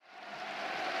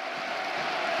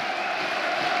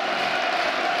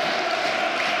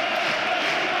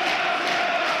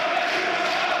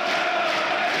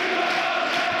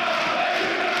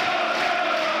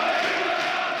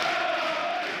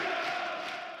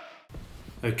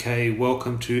Okay,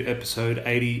 welcome to episode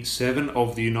 87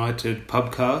 of the United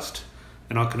Pubcast,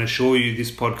 and I can assure you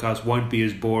this podcast won't be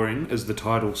as boring as the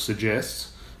title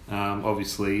suggests.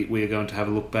 Obviously, we are going to have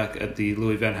a look back at the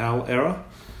Louis van Gaal era,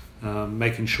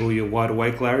 making sure you're wide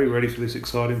awake, Larry, ready for this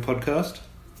exciting podcast?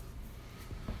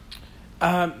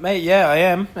 Mate, yeah, I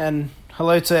am, and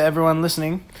hello to everyone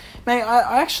listening. Mate,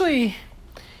 I actually...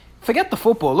 Forget the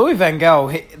football. Louis van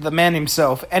Gaal, the man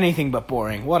himself, anything but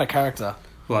boring. What a character.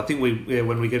 Well, I think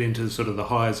when we get into sort of the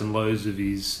highs and lows of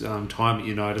his time at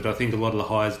United, I think a lot of the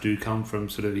highs do come from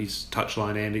sort of his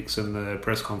touchline antics and the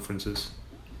press conferences.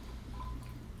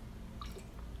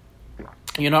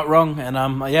 You're not wrong, and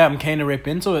I'm keen to rip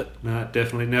into it. No,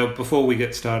 definitely. Now, before we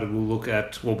get started, we'll look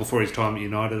at, before his time at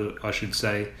United, I should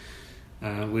say,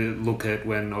 we'll look at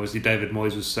when obviously David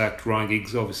Moyes was sacked. Ryan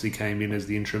Giggs obviously came in as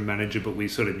the interim manager, but we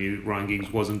sort of knew Ryan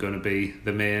Giggs wasn't going to be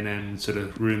the man, and sort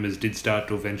of rumours did start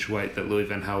to eventuate that Louis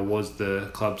van Gaal was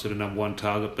the club's sort of number one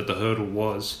target, but the hurdle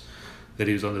was that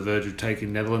he was on the verge of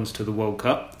taking Netherlands to the World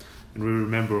Cup, and we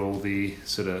remember all the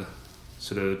sort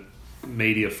of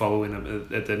media following him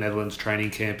at the Netherlands training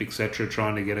camp, etc.,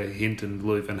 trying to get a hint, and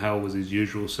Louis van Gaal was his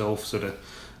usual self, sort of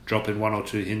dropping one or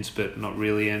two hints but not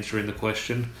really answering the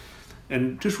question.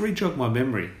 And just re-jog my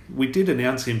memory, we did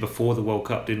announce him before the World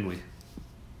Cup, didn't we?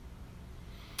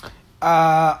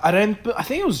 I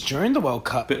think it was during the World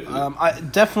Cup. But,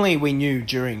 we knew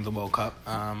during the World Cup.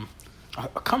 I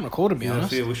can't recall, to be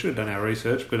honest. Yeah, we should have done our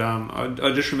research, but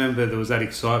I just remember there was that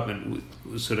excitement.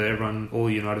 Sort of everyone, all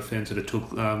United fans, sort of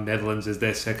took Netherlands as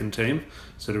their second team.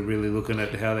 Sort of really looking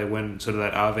at how they went, sort of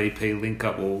that RVP link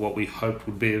up, or what we hoped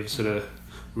would be a sort of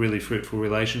really fruitful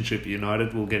relationship at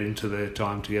United. We'll get into their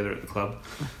time together at the club.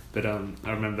 But I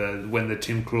remember when the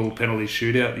Tim Krul penalty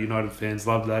shootout, the United fans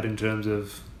loved that in terms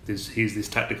of he's this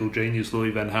tactical genius,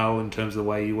 Louis van Gaal, in terms of the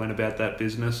way he went about that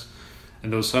business.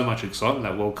 And there was so much excitement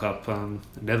that World Cup.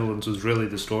 Netherlands was really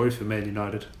the story for Man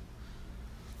United.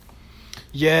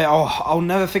 Yeah, I'll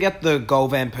never forget the goal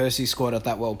Van Persie scored at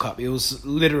that World Cup. It was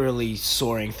literally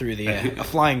soaring through the air. A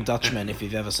Flying Dutchman, if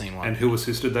you've ever seen one. And who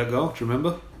assisted that goal? Do you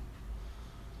remember?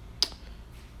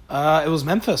 It was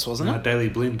Memphis, wasn't it? Daley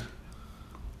Blind.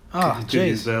 Oh, jeez.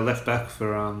 He was left back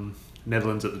for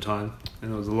Netherlands at the time.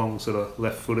 And it was a long sort of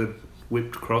left-footed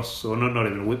whipped cross, or not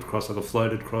even a whipped cross, like a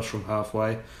floated cross from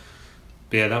halfway.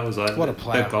 But yeah, that was like what a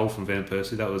player. That goal from Van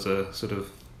Persie. That was a sort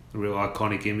of real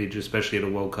iconic image, especially at a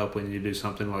World Cup when you do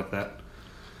something like that.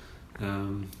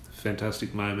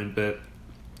 Fantastic moment. But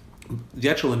the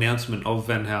actual announcement of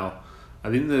Van Gaal, I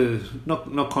think the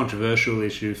not controversial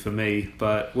issue for me,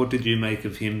 but what did you make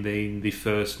of him being the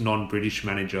first non-British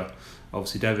manager?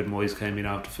 Obviously, David Moyes came in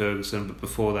after Ferguson, but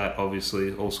before that,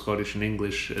 obviously, all Scottish and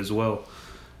English as well.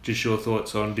 Just your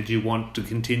thoughts on, did you want to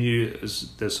continue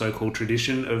as the so-called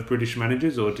tradition of British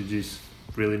managers, or did you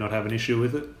really not have an issue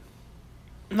with it?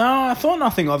 No, I thought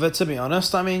nothing of it, to be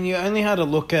honest. I mean, you only had to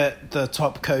look at the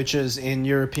top coaches in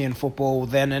European football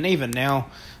then and even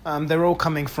now. They're all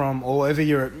coming from all over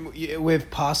Europe. We've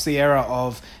passed the era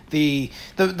of the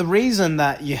reason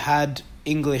that you had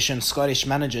English and Scottish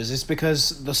managers is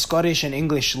because the Scottish and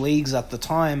English leagues at the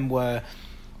time were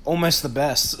almost the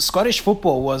best. Scottish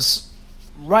football was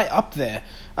right up there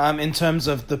in terms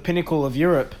of the pinnacle of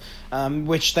Europe,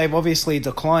 which they've obviously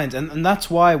declined. And that's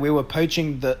why we were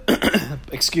poaching the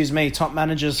top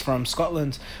managers from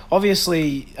Scotland.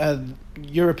 Obviously,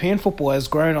 European football has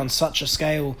grown on such a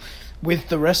scale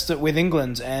with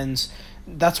England, and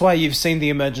that's why you've seen the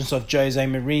emergence of Jose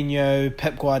Mourinho,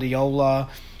 Pep Guardiola,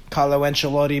 Carlo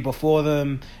Ancelotti before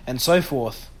them, and so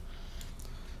forth.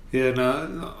 Yeah,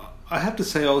 no, I have to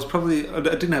say I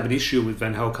didn't have an issue with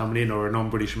Van Gaal coming in or a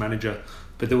non-British manager,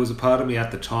 but there was a part of me at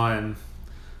the time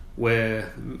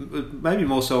where, maybe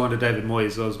more so under David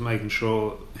Moyes, I was making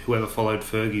sure whoever followed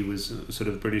Fergie was sort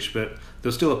of British, but there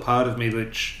was still a part of me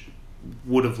which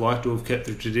would have liked to have kept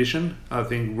the tradition. I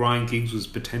think Ryan Giggs was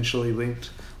potentially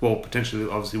linked. Well, potentially,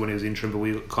 obviously, when he was interim, but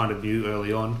we kind of knew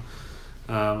early on.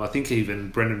 I think even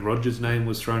Brendan Rodgers' name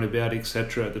was thrown about,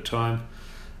 etc. at the time.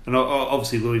 And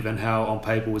obviously, Louis van Gaal on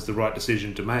paper was the right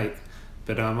decision to make.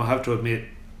 But I have to admit,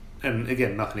 and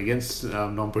again, nothing against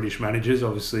non-British managers.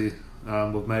 Obviously,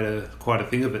 we've made quite a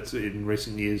thing of it in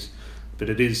recent years. But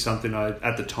it is something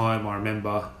at the time, I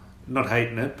remember not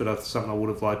hating it, but something I would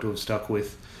have liked to have stuck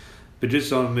with. But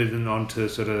just on moving on to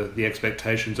sort of the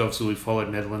expectations, obviously we followed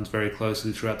Netherlands very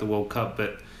closely throughout the World Cup,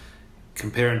 but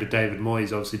comparing to David Moyes,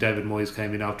 obviously David Moyes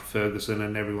came in after Ferguson,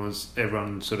 and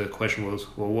everyone sort of question was,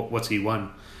 well, what's he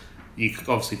won? You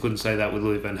obviously couldn't say that with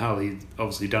Louis van Gaal. He'd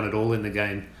obviously done it all in the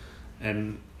game,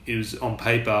 and it was on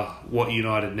paper what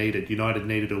United needed. United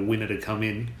needed a winner to come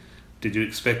in Did you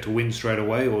expect to win straight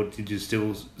away, or did you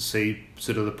still see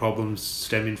sort of the problems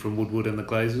stemming from Woodward and the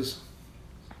Glazers?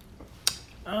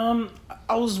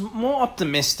 I was more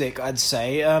optimistic, I'd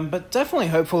say, but definitely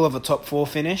hopeful of a top 4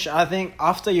 finish. I think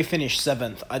after you finish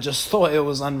 7th, I just thought it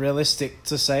was unrealistic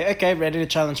to say, okay, ready to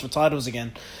challenge for titles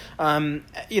again.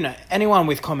 Anyone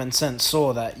with common sense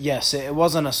saw that, yes, it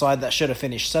wasn't a side that should have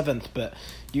finished 7th, but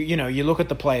you look at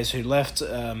the players who left,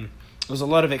 there was a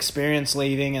lot of experience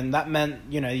leaving, and that meant,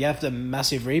 you have the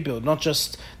massive rebuild, not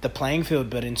just the playing field,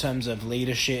 but in terms of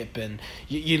leadership, and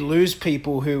you lose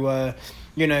people who were,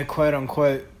 quote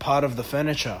unquote, part of the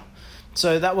furniture.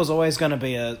 So that was always going to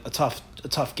be a tough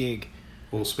gig.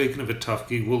 Well, speaking of a tough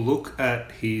gig, we'll look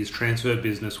at his transfer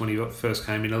business when he first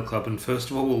came into the club, and first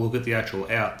of all, we'll look at the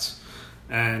actual outs.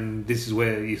 And this is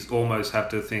where you almost have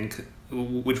to think,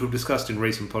 which we've discussed in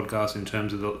recent podcasts in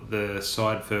terms of the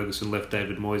side Ferguson left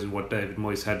David Moyes and what David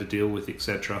Moyes had to deal with,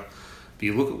 etc. But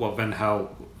you look at what Van Gaal,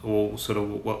 or sort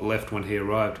of what left when he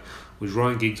arrived, was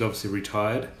Ryan Giggs obviously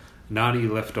retired, Nani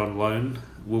left on loan,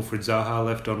 Wilfred Zaha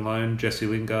left on loan, Jesse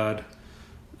Lingard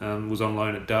was on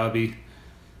loan at Derby,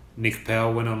 Nick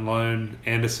Powell went on loan,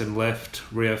 Anderson left,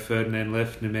 Rio Ferdinand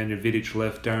left, Nemanja Vidic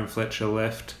left, Darren Fletcher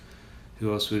left.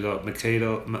 Who else we got?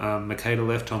 Makeda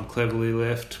left, Tom Cleverley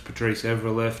left, Patrice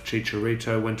Evra left,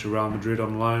 Chicharito went to Real Madrid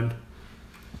on loan.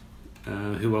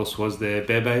 Who else was there?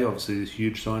 Bebe, obviously a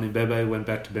huge signing. Bebe went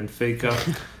back to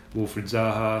Benfica. Wilfred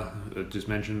Zaha, just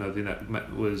mentioned, I think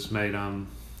that was made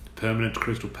permanent to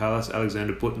Crystal Palace.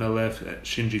 Alexander Butner left,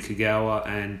 Shinji Kagawa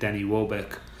and Danny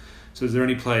Welbeck. So is there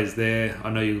any players there?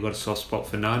 I know you've got a soft spot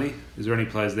for Nani. Is there any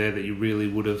players there that you really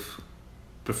would have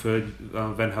preferred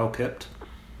Van Gaal kept?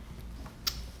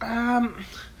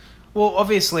 Well,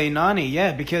 obviously Nani,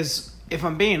 yeah, because if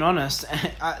I'm being honest,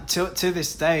 to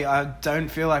this day, I don't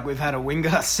feel like we've had a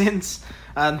winger since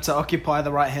to occupy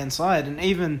the right-hand side. And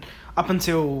even up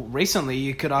until recently,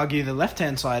 you could argue the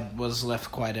left-hand side was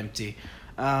left quite empty.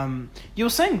 You were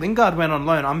saying Lingard went on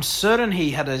loan. I'm certain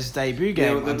he had his debut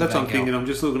game. Yeah, that's what I'm thinking. I'm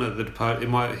just looking at the depart. He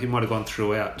might have gone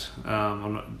throughout.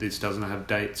 This doesn't have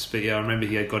dates, but yeah, I remember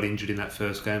he had got injured in that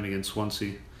first game against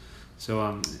Swansea.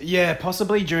 So yeah,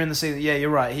 possibly during the season. Yeah,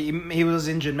 you're right. He was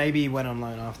injured. Maybe he went on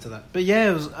loan after that. But yeah,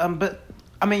 it was. But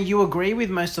I mean, you agree with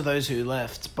most of those who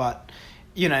left, but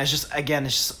it's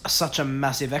just such a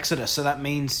massive exodus. So that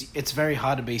means it's very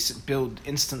hard to build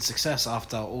instant success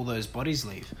after all those bodies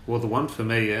leave. Well, the one for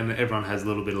me, and everyone has a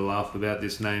little bit of laugh about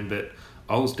this name, but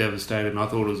I was devastated, and I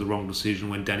thought it was the wrong decision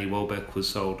when Danny Welbeck was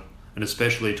sold, and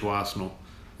especially to Arsenal.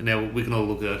 And now we can all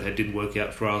look at it didn't work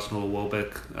out for Arsenal or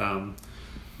Welbeck.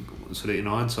 Sort of in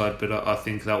hindsight, but I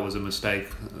think that was a mistake.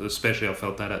 Especially, I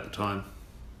felt that at the time.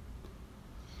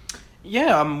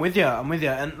 Yeah, I'm with you.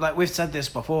 And like we've said this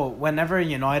before, whenever a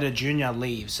United junior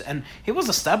leaves, and he was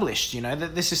established,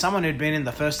 that this is someone who'd been in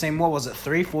the first team. What was it,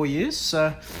 3-4 years?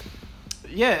 So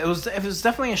yeah, it was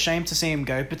definitely a shame to see him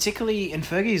go. Particularly in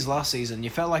Fergie's last season, you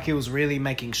felt like he was really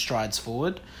making strides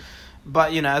forward.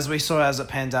 But as we saw as it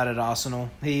panned out at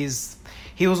Arsenal, he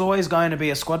was always going to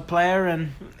be a squad player,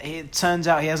 and it turns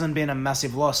out he hasn't been a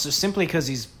massive loss, just simply because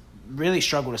he's really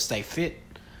struggled to stay fit.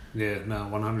 Yeah, no,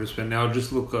 100%. Now, I'll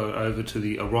just look over to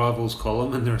the arrivals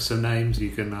column, and there are some names you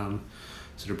can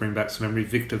sort of bring back some memory.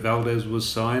 Victor Valdez was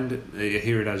signed.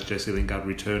 Here it has Jesse Lingard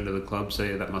returned to the club, so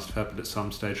yeah, that must have happened at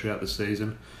some stage throughout the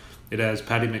season. It has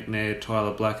Paddy McNair,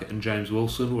 Tyler Blackett and James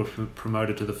Wilson were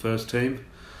promoted to the first team.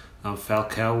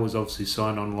 Falcao was obviously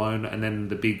signed on loan, and then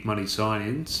the big money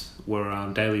sign-ins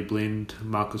were Daley Blind,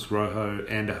 Marcus Rojo,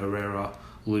 Ander Herrera,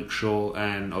 Luke Shaw,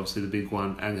 and obviously the big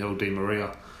one, Angel Di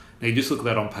Maria. Now you just look at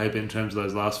that on paper in terms of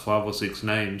those last 5 or 6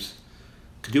 names.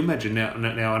 Could you imagine now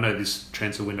I know this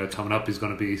transfer window coming up is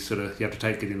going to be sort of, you have to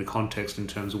take it into context in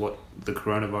terms of what the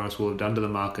coronavirus will have done to the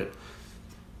market.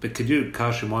 But could you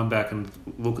cast your mind back and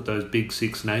look at those big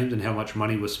 6 names and how much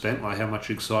money was spent, like how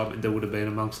much excitement there would have been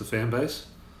amongst the fan base?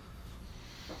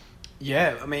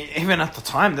 Yeah, I mean, even at the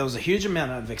time, there was a huge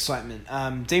amount of excitement.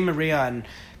 Di Maria, and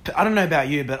I don't know about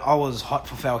you, but I was hot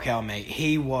for Falcao, mate.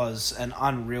 He was an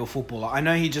unreal footballer. I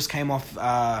know he just came off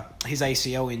his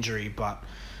ACL injury, but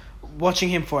watching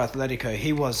him for Atletico,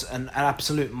 he was an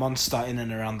absolute monster in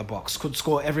and around the box. Could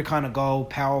score every kind of goal,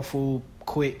 powerful,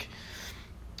 quick.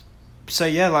 So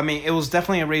yeah, I mean, it was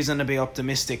definitely a reason to be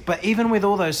optimistic. But even with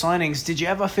all those signings, did you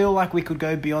ever feel like we could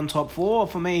go beyond top 4?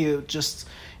 For me,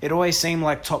 it always seemed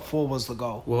like top 4 was the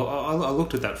goal. Well, I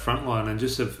looked at that front line, and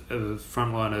just a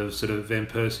front line of sort of Van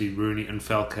Persie, Rooney and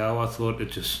Falcao, I thought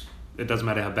it doesn't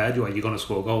matter how bad you are, you're going to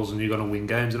score goals and you're going to win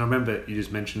games. And I remember you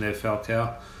just mentioned there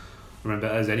Falcao. I remember,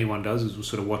 as anyone does, is we'll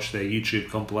sort of watch their YouTube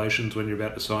compilations when you're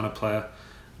about to sign a player.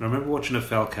 And I remember watching a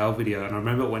Falcao video, and I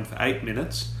remember it went for 8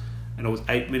 minutes, and it was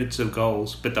 8 minutes of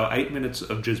goals, but they were 8 minutes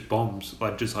of just bombs,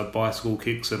 like bicycle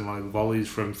kicks and like volleys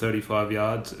from 35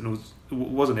 yards, and it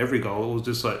wasn't every goal, it was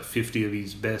just like 50 of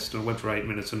his best, and it went for 8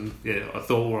 minutes, and yeah, I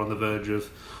thought we were on the verge of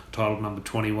title number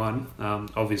 21.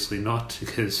 Obviously not,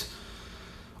 because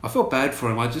I felt bad for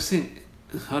him. I just think,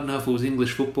 I don't know if it was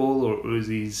English football or it was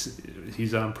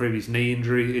his previous knee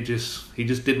injury. He just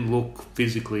didn't look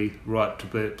physically right to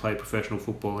play professional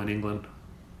football in England.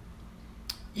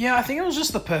 Yeah, I think it was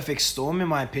just the perfect storm, in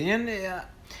my opinion.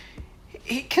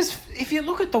 Because if you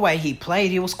look at the way he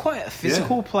played, he was quite a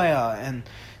physical player, and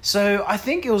so I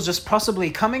think it was just possibly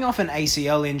coming off an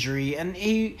ACL injury, and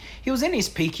he was in his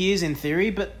peak years in theory,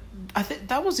 but I think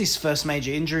that was his first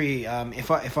major injury,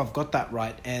 if I've got that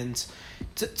right. And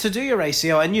to do your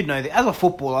ACL, and you'd know that as a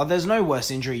footballer, there's no worse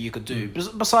injury you could do.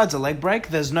 Besides a leg break,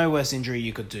 there's no worse injury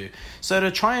you could do. So to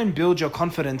try and build your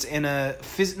confidence in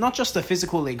not just a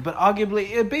physical league, but arguably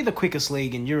it'd be the quickest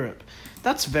league in Europe,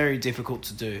 that's very difficult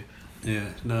to do. Yeah,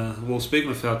 no. Well, speaking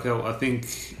of Falcao, I think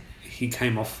he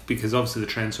came off because obviously the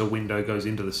transfer window goes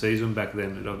into the season. Back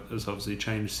then, it has obviously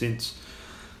changed since.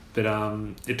 But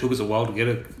it took us a while to get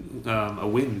a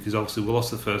win, because obviously we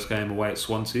lost the first game away at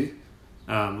Swansea.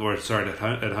 At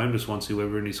home to Swansea, where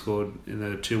Rooney scored in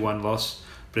the 2-1 loss.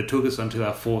 But it took us until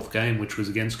our fourth game, which was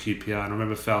against QPR. And I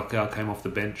remember Falcao came off the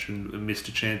bench and missed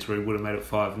a chance where he would have made it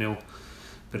 5-0.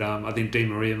 But I think Di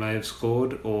Maria may have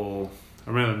scored, or I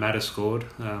remember Matta scored.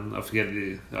 I forget.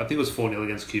 I think it was 4-0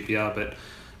 against QPR. But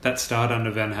that start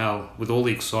under Van Gaal, with all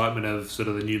the excitement of sort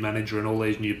of the new manager and all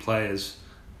these new players,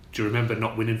 do you remember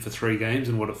not winning for 3 games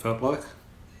and what it felt like?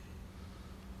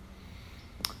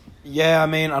 Yeah, I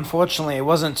mean, unfortunately, it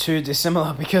wasn't too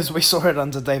dissimilar because we saw it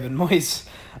under David Moyes.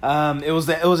 It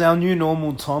was our new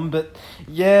normal, Tom. But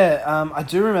yeah, I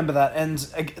do remember that, and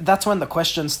that's when the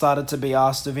questions started to be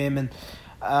asked of him. And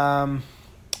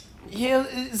yeah,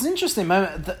 it's an interesting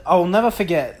moment. I'll never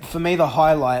forget. For me, the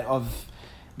highlight of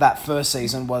that first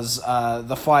season was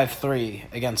the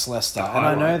 5-3 against Leicester, and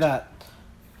I know that.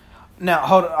 Now,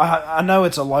 hold on, I know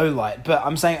it's a low light, but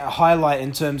I'm saying a highlight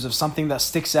in terms of something that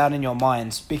sticks out in your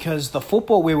minds, because the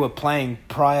football we were playing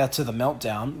prior to the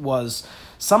meltdown was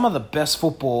some of the best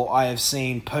football I have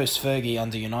seen post-Fergie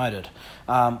under United.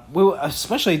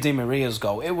 Especially Di Maria's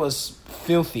goal. It was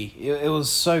filthy. It was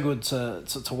so good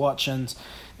to watch, and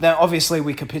then obviously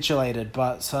we capitulated,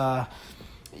 but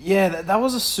yeah, that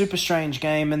was a super strange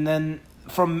game. And then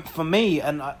for me,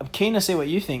 and I'm keen to see what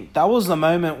you think, that was the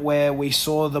moment where we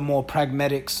saw the more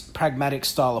pragmatic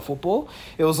style of football.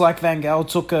 It was like Van Gaal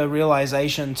took a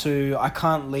realization to, I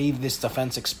can't leave this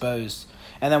defence exposed.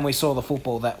 And then we saw the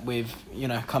football that we've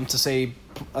come to see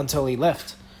until he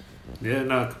left. Yeah,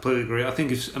 no, I completely agree. I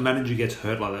think if a manager gets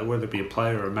hurt like that, whether it be a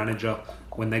player or a manager,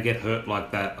 when they get hurt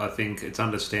like that, I think it's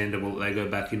understandable that they go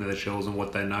back into their shells and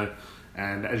what they know.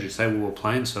 And as you say, we were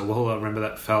playing so well. I remember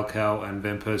that Falcao and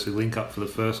Van Persie link up for the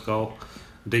first goal.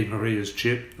 Di Maria's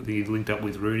chip, I think he linked up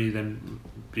with Rooney, then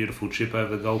beautiful chip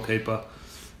over the goalkeeper.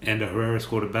 And Herrera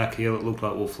scored a back heel. It looked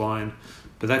like we were flying.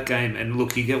 But that game, and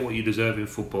look, you get what you deserve in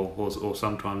football, or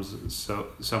sometimes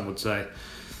some would say.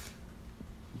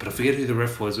 But I forget who the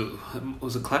ref was.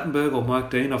 Was it Clattenburg or Mike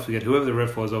Dean? I forget. Whoever the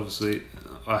ref was, obviously,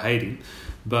 I hate him.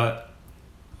 But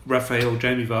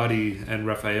Jamie Vardy and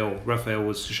Raphael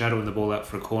was shadowing the ball out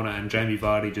for a corner, and Jamie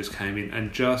Vardy just came in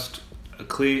and just a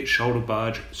clear shoulder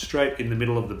barge straight in the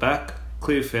middle of the back.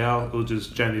 Clear foul. It was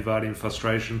just Jamie Vardy in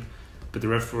frustration. But the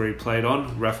referee played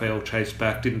on. Raphael chased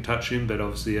back, didn't touch him, but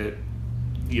obviously a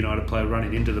United player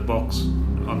running into the box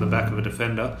on the back of a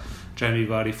defender. Jamie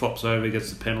Vardy flops over,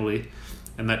 gets the penalty,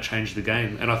 and that changed the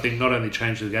game. And I think not only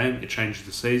changed the game, it changed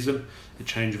the season. It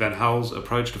changed Van Gaal's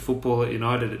approach to football at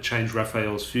United. It changed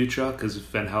Raphael's future, because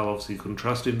Van Gaal obviously couldn't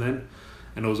trust him then.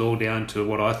 And it was all down to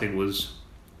what I think was,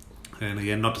 and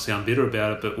again, not to sound bitter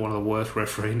about it, but one of the worst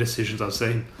refereeing decisions I've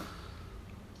seen.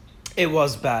 It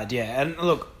was bad, yeah. And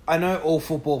look, I know all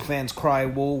football fans cry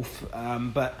wolf,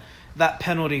 but that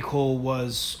penalty call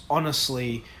was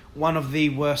honestly one of the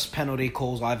worst penalty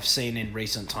calls I've seen in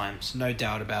recent times. No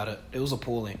doubt about it. It was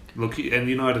appalling. Look, and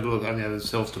United, only have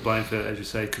themselves to blame for, as you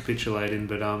say, capitulating.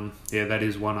 But yeah, that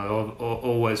is one I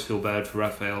always feel bad for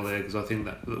Raphael there, because I think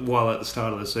that while at the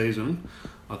start of the season,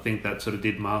 I think that sort of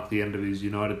did mark the end of his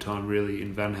United time, really,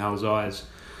 in Van Gaal's eyes.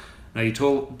 Now, you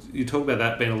talk about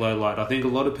that being a low light. I think a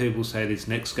lot of people say this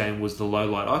next game was the low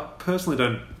light. I personally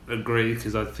don't agree,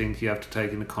 because I think you have to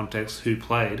take into context who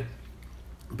played.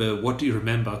 But what do you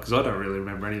remember? Because I don't really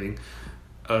remember anything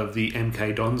of the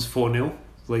MK Dons 4-0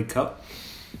 League Cup.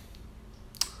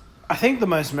 I think the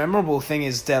most memorable thing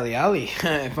is Dele Alli,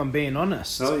 if I'm being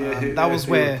honest. Oh yeah, that was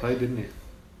where played, didn't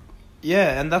he?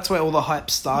 Yeah, and that's where all the hype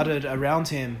started around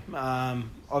him.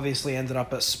 Obviously ended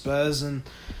up at Spurs, and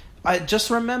I just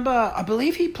remember, I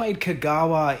believe he played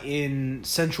Kagawa in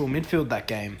central midfield that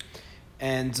game.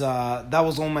 And that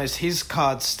was almost his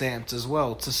card stamped as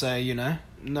well, to say,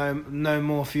 no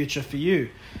more future for you.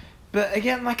 But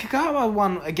again, like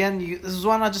Kagawa this is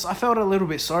one I felt a little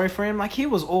bit sorry for him. Like, he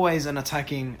was always an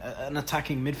attacking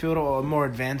midfielder or a more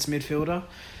advanced midfielder.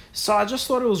 So I just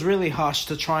thought it was really harsh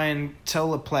to try and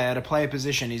tell a player to play a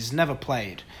position he's never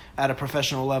played at a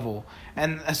professional level.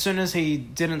 And as soon as he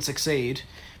didn't succeed,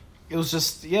 it was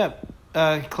just,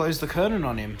 close the curtain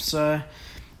on him. So,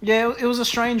 yeah, it was a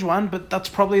strange one, but that's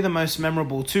probably the most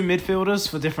memorable. Two midfielders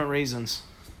for different reasons.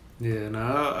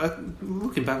 Yeah,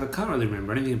 looking back, I can't really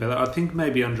remember anything about that. I think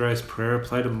maybe Andreas Pereira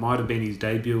played. It might have been his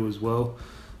debut as well.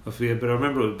 I forget, but I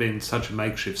remember it being such a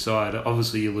makeshift side.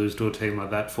 Obviously, you lose to a team like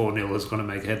that, 4-0 is going to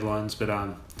make headlines, but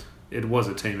it was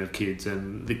a team of kids,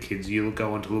 and the kids, you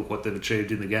go on to look what they've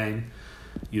achieved in the game,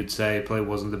 you'd say it probably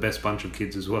wasn't the best bunch of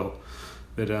kids as well.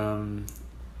 But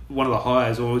one of the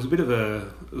highs, or it was a bit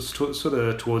of sort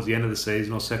of towards the end of the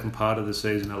season, or second part of the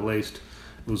season at least,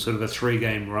 it was sort of a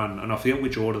 3-game run, and I forget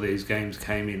which order these games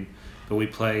came in, but we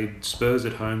played Spurs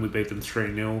at home, we beat them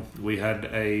 3-0. We had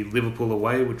a Liverpool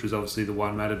away, which was obviously the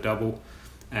one-matted double,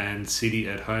 and City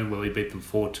at home, where we beat them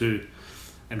 4-2.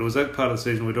 And it was that part of the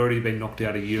season we'd already been knocked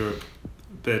out of Europe,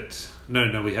 but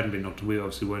no, we hadn't been knocked. We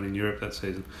obviously weren't in Europe that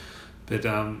season, but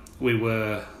we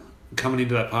were coming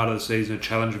into that part of the season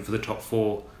challenging for the top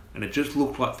 4, and it just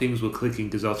looked like things were clicking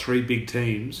because there were 3 big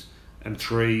teams and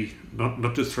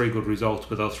not just 3 good results,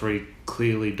 but there were 3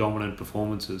 clearly dominant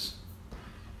performances.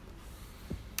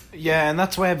 Yeah, and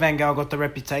that's where Van Gaal got the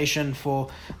reputation for,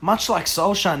 much like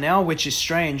Solskjaer now, which is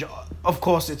strange. Of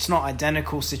course, it's not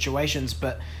identical situations,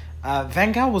 but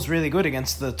Van Gaal was really good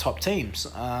against the top teams.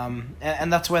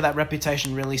 And that's where that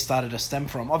reputation really started to stem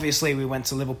from. Obviously, we went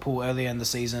to Liverpool earlier in the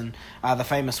season, the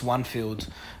famous Onefield.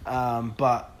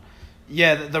 But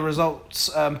yeah, the results,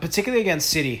 particularly against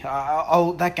City,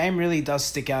 that game really does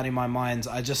stick out in my mind.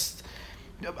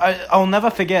 I'll never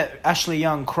forget Ashley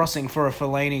Young crossing for a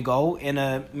Fellaini goal in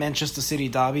a Manchester City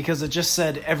derby, because it just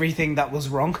said everything that was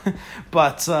wrong.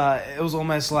 But it was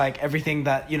almost like everything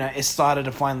that, it started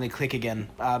to finally click again.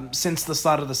 Since the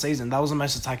start of the season, that was the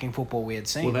most attacking football we had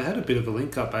seen. Well, they had a bit of a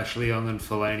link-up, Ashley Young and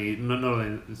Fellaini. Not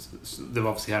only, they've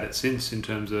obviously had it since in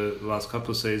terms of the last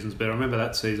couple of seasons, but I remember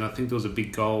that season, I think there was a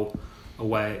big goal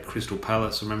away at Crystal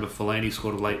Palace. I remember Fellaini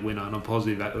scored a late winner, and I'm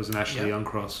positive that was an Ashley Young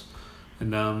cross.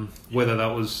 And whether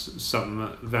that was something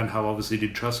that Van Gaal obviously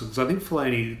did trust, because I think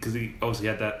Fellaini, because he obviously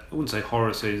had that, I wouldn't say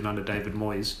horror season under David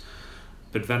Moyes,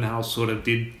 but Van Gaal sort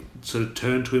of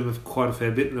turn to him quite a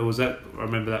fair bit. And there was I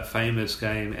remember that famous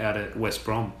game out at West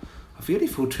Brom. I forget he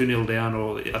fell 2-0 down,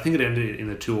 or I think it ended in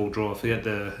a 2-2 draw. I forget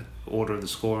the order of the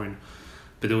scoring.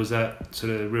 But there was that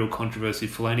sort of real controversy.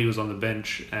 Fellaini was on the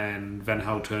bench, and Van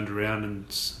Gaal turned around, and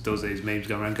there was these memes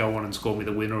going around, go on and score me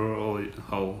the winner, or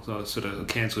sort of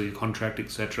cancel your contract,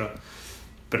 etc.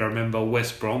 But I remember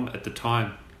West Brom at the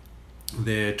time,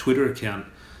 their Twitter account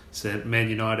said, Man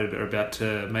United are about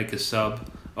to make a sub.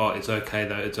 Oh, it's okay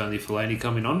though, it's only Fellaini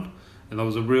coming on. And that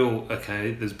was a real,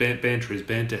 there's banter is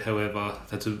banter, however,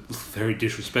 that's very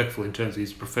disrespectful in terms of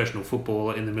his professional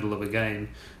footballer in the middle of a game.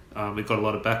 It got a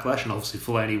lot of backlash, and obviously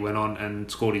Fellaini went on and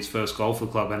scored his first goal for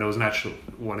the club, and it was actually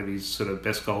one of his sort of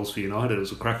best goals for United. It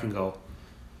was a cracking goal.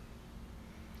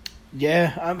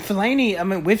 Yeah,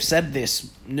 Fellaini, we've said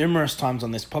this numerous times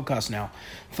on this podcast now.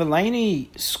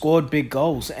 Fellaini scored big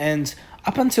goals, and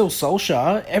up until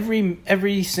Solskjaer,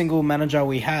 every single manager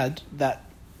we had that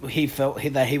he felt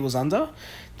that he was under,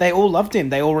 they all loved him,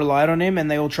 they all relied on him, and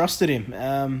they all trusted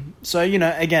him. So,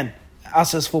 again,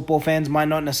 us as football fans might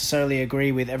not necessarily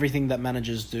agree with everything that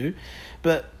managers do,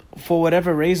 but for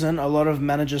whatever reason, a lot of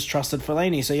managers trusted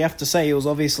Fellaini, so you have to say he was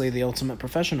obviously the ultimate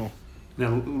professional.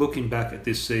 Now, looking back at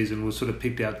this season, we've sort of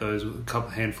picked out those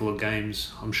handful of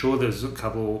games. I'm sure there's a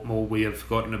couple more we have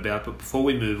forgotten about, but before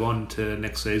we move on to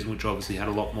next season, which obviously had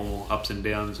a lot more ups and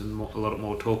downs and a lot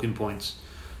more talking points,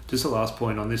 just the last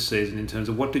point on this season in terms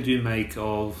of what did you make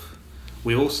of...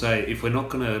 We all say, if we're not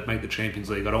going to make the Champions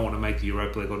League, I don't want to make the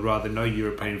Europa League. I'd rather no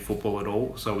European football at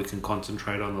all so we can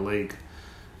concentrate on the league.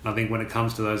 And I think when it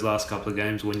comes to those last couple of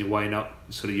games, when you're weighing up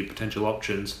sort of your potential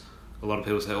options, a lot of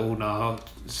people say, oh, no,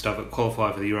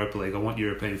 qualify for the Europa League. I want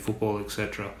European football,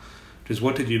 etc. Just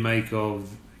what did you make of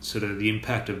sort of the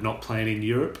impact of not playing in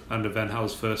Europe under Van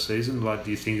Gaal's first season? Like, do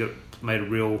you think it made a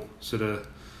real sort of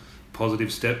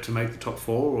positive step to make the top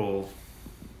 4, or...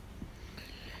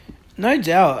 No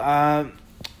doubt.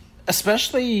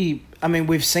 Especially, I mean,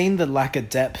 we've seen the lack of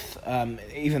depth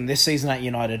even this season at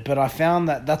United, but I found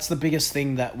that that's the biggest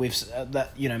thing that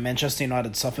Manchester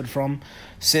United suffered from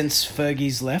since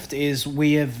Fergie's left is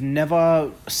we have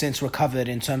never since recovered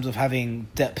in terms of having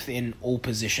depth in all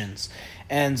positions.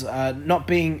 And not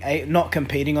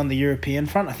competing on the European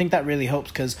front, I think that really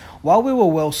helps because while we were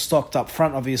well stocked up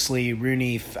front, obviously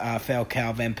Rooney,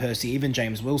 Falcao, Van Persie, even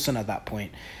James Wilson at that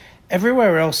point,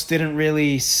 everywhere else didn't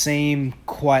really seem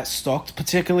quite stocked,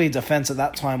 particularly defence at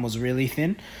that time was really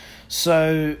thin.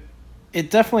 So it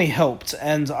definitely helped,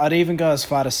 and I'd even go as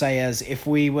far to say as if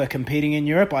we were competing in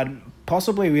Europe,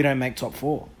 we don't make top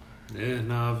 4. Yeah,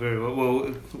 no, very well.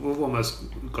 Well, we've almost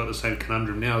got the same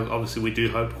conundrum now. Obviously, we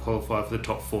do hope to qualify for the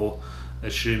top 4,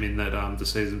 assuming that the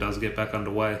season does get back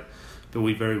underway. But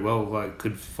we very well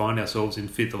could find ourselves in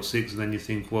 5th or 6th, and then you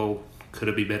think, well, could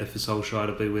it be better for Solskjaer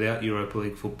to be without Europa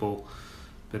League football?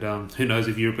 But who knows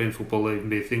if European football will even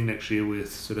be a thing next year with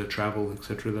sort of travel,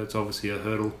 etc. That's obviously a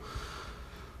hurdle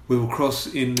we will cross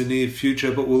in the near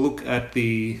future. But we'll look at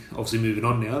obviously moving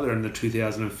on now, they're in the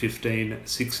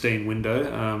 2015-16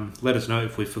 window. Let us know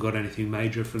if we forgot anything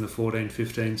major from the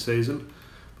 14-15 season.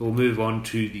 But we'll move on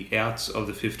to the outs of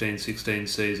the 15-16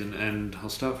 season, and I'll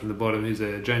start from the bottom. Who's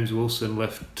there? James Wilson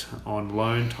left on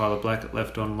loan, Tyler Blackett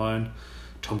left on loan,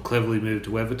 Tom Cleverley moved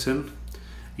to Everton.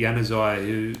 Januzaj,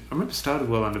 who I remember started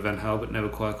well under Van Gaal but never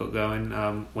quite got going,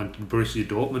 went to Borussia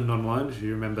Dortmund on loan, if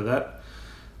you remember that.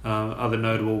 Other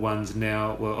notable ones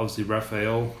now were obviously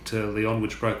Raphael to Lyon,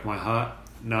 which broke my heart.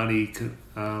 Nani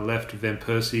left, Van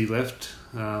Persie left,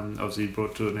 obviously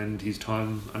brought to an end his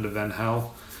time under Van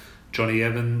Gaal. Johnny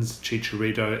Evans,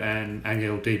 Chicharito and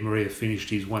Angel Di Maria finished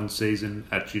his one season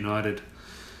at United.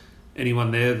 Anyone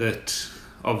there that...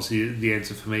 Obviously, the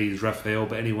answer for me is Raphael,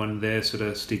 but anyone there sort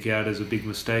of stick out as a big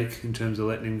mistake in terms of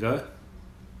letting him go?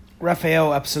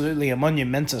 Raphael, absolutely a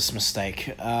monumentous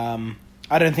mistake.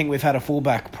 I don't think we've had a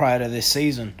fullback prior to this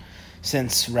season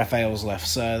since Raphael's left,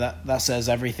 so that says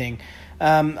everything.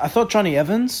 I thought Johnny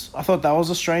Evans, I thought that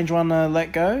was a strange one to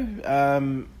let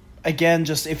go. Again,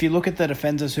 just if you look at the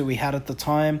defenders who we had at the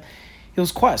time, he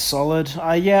was quite solid.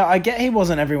 I get he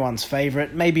wasn't everyone's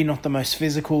favourite. Maybe not the most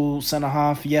physical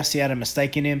centre-half. Yes, he had a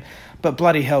mistake in him. But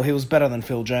bloody hell, he was better than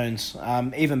Phil Jones.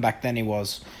 Even back then he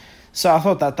was. So I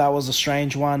thought that was a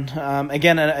strange one.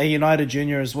 Again, a United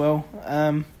junior as well.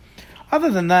 Other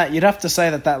than that, you'd have to say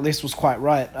that list was quite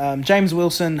right. James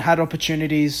Wilson had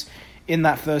opportunities in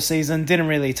that first season. Didn't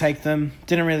really take them.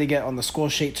 Didn't really get on the score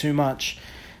sheet too much.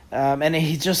 And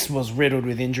he just was riddled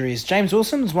with injuries. James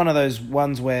Wilson was one of those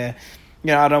ones where...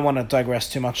 I don't want to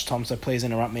digress too much, Tom, so please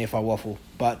interrupt me if I waffle.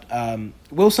 But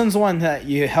Wilson's the one that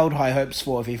you held high hopes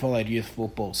for if he followed youth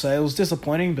football. So it was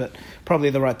disappointing, but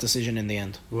probably the right decision in the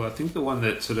end. Well, I think the one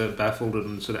that sort of baffled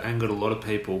and sort of angered a lot of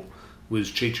people was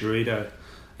Chicharito.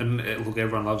 And look,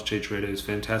 everyone loves Chicharito. He's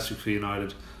fantastic for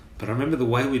United. But I remember the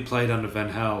way we played under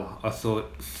Van Gaal, I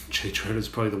thought Chicharito's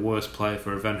probably the worst player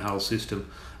for a Van Gaal system.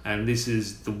 And this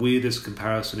is the weirdest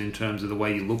comparison in terms of the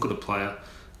way you look at a player,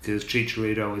 because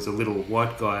Chicharito is a little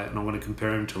white guy, and I want to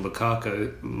compare him to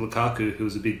Lukaku, who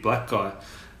is a big black guy.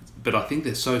 But I think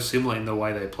they're so similar in the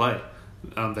way they play.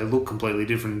 They look completely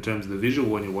different in terms of the visual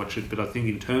when you watch it, but I think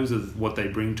in terms of what they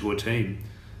bring to a team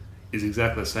is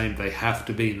exactly the same. They have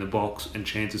to be in the box, and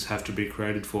chances have to be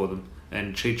created for them.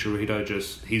 And Chicharito,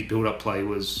 his build-up play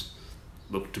was,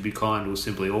 look, to be kind, was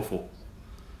simply awful.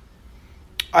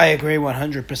 I agree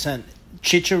 100%.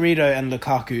 Chicharito and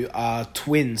Lukaku are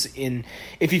twins in...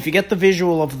 If you forget the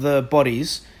visual of the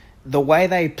bodies, the way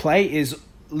they play is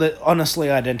honestly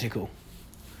identical.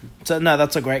 So, no,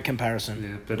 that's a great comparison.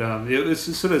 Yeah, but it's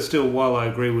sort of still, while I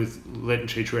agree with letting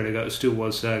Chicharito go, it still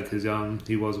was sad because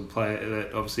he was a player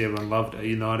that obviously everyone loved at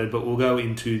United. But we'll go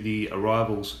into the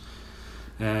arrivals.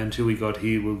 And who we got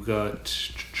here, we've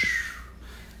got...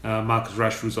 Marcus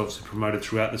Rashford was obviously promoted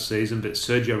throughout the season, but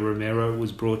Sergio Romero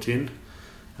was brought in.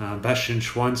 Bastian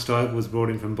Schweinsteiger was brought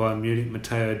in from Bayern Munich,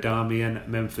 Matteo Darmian,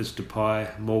 Memphis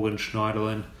Depay, Morgan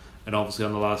Schneiderlin, and obviously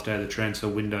on the last day of the transfer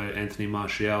window, Anthony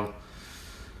Martial.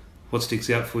 What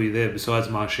sticks out for you there, besides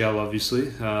Martial,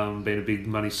 obviously, being a big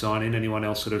money sign-in? Anyone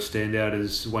else sort of stand out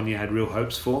as one you had real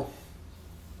hopes for?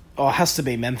 Oh, it has to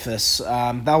be Memphis.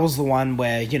 That was the one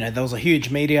where, there was a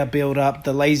huge media build-up,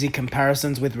 the lazy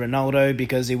comparisons with Ronaldo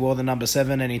because he wore the number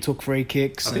 7 and he took free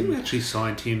kicks. I think we actually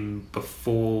signed him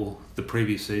before the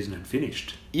previous season had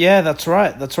finished. Yeah, that's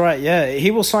right, yeah. He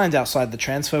was signed outside the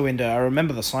transfer window. I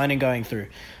remember the signing going through.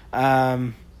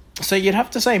 So you'd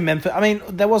have to say Memphis. I mean,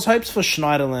 there was hopes for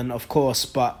Schneiderlin, of course,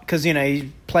 but because,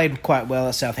 he played quite well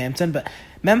at Southampton, but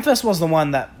Memphis was the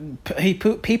one that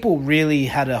people really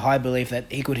had a high belief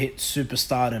that he could hit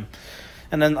superstardom.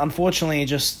 and then unfortunately it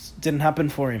just didn't happen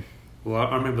for him. Well,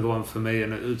 I remember the one for me,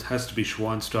 and it has to be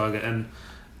Schweinsteiger. And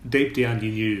deep down,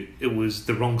 you knew it was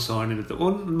the wrong sign,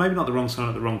 or maybe not the wrong sign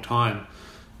at the wrong time,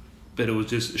 but it was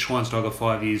just Schweinsteiger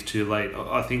 5 years too late.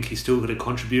 I think he still could have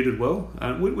contributed well,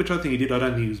 which I think he did. I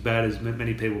don't think he was bad as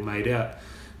many people made out,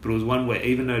 but it was one where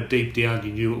even though deep down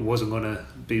you knew it wasn't going to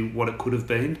be what it could have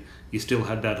been, you still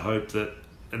had that hope that,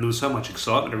 and there was so much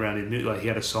excitement around him. Like, he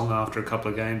had a song after a couple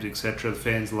of games, etc. The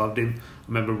fans loved him. I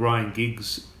remember Ryan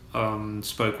Giggs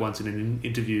spoke once in an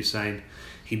interview saying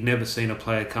he'd never seen a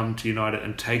player come to United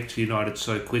and take to United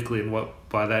so quickly, and what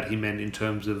by that he meant in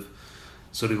terms of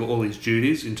sort of all his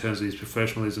duties, in terms of his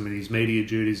professionalism and his media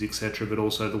duties, etc., but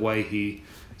also the way he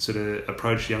sort of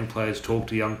approached young players, talked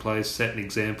to young players, set an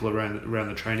example around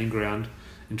the training ground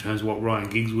in terms of what Ryan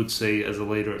Giggs would see as a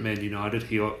leader at Man United.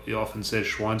 He often says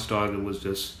Schweinsteiger was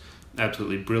just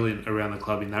absolutely brilliant around the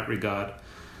club in that regard.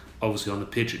 Obviously on the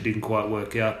pitch it didn't quite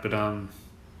work out, but I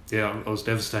was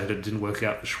devastated it didn't work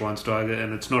out for Schweinsteiger.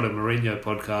 And it's not a Mourinho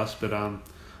podcast, but I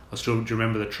still do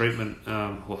remember the treatment,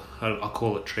 I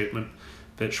call it treatment,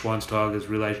 but Schweinsteiger's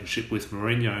relationship with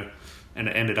Mourinho, and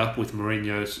it ended up with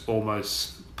Mourinho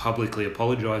almost publicly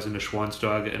apologising to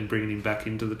Schweinsteiger and bringing him back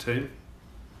into the team.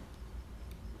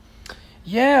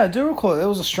 Yeah, I do recall it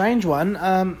was a strange one.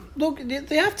 Look,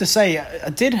 they have to say, I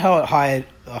did have high...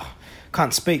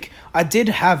 can't speak. I did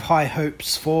have high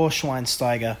hopes for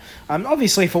Schweinsteiger.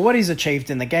 Obviously, for what he's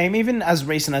achieved in the game, even as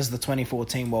recent as the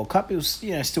 2014 World Cup, he was,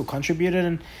 still contributed,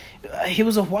 and he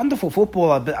was a wonderful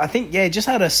footballer. But I think, he just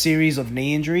had a series of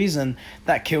knee injuries, and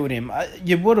that killed him.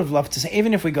 You would have loved to see,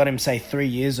 even if we got him, say, 3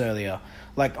 years earlier.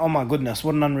 Like, oh my goodness,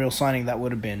 what an unreal signing that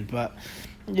would have been. But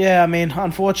yeah, I mean,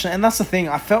 unfortunate. And that's the thing.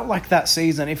 I felt like that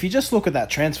season, if you just look at that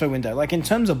transfer window, like in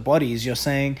terms of bodies, you're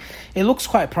saying it looks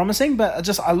quite promising.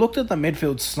 But I looked at the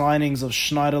midfield signings of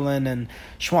Schneiderlin and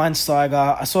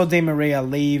Schweinsteiger. I saw Di Maria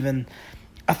leave, and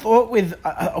I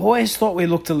always thought we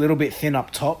looked a little bit thin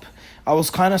up top. I was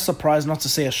kind of surprised not to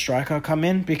see a striker come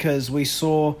in, because we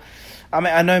saw... I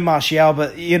mean, I know Martial,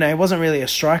 but, he wasn't really a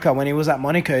striker. When he was at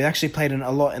Monaco, he actually played a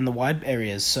lot in the wide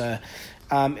areas. So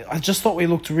I just thought we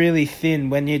looked really thin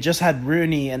when you just had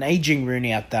Rooney, an aging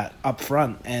Rooney at that up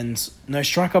front, and no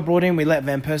striker brought in. We let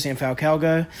Van Persie and Falcao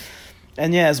go.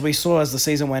 And as we saw as the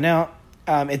season went out,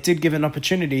 it did give an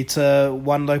opportunity to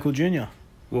one local junior.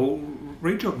 Well,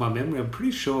 re-jog my memory, I'm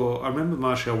pretty sure... I remember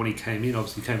Martial when he came in,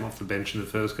 obviously came off the bench in the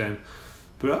first game.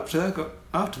 But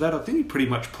after that, I think he pretty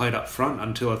much played up front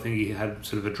until I think he had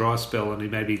sort of a dry spell and he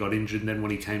maybe got injured, and then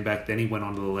when he came back, then he went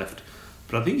on to the left.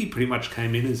 But I think he pretty much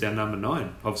came in as our number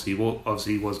 9. Obviously,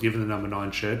 he was given the number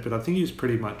 9 shirt, but I think he was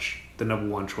pretty much the number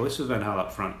 1 choice of Van Gaal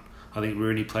up front. I think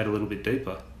Rooney played a little bit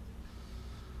deeper.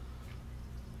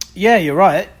 Yeah, you're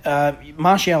right.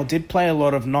 Martial did play a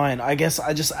lot of 9. I guess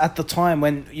I just, at the time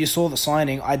when you saw the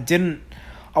signing, I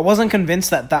wasn't convinced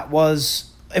that was...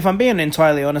 If I'm being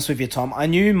entirely honest with you, Tom, I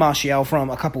knew Martial from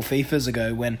a couple FIFAs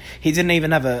ago when he didn't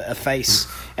even have a face.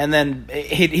 And then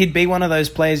he'd be one of those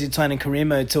players you'd sign in career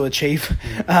mode to achieve,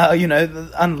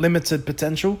 the unlimited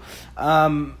potential.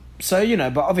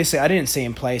 But obviously I didn't see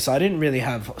him play, so I didn't really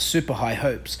have super high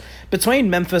hopes. Between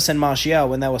Memphis and Martial,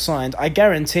 when they were signed, I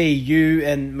guarantee you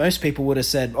and most people would have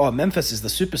said, oh, Memphis is the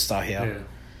superstar here.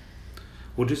 Yeah.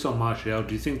 Well, just on Martial,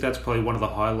 do you think that's probably one of the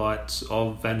highlights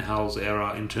of Van Gaal's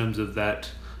era in terms of that?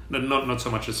 Not so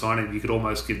much a signing. You could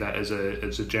almost give that as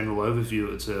a general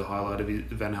overview. It's a highlight of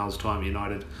Van Gaal's time at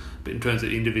United. But in terms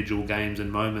of individual games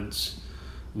and moments,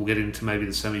 we'll get into maybe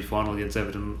the semi-final against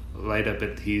Everton later.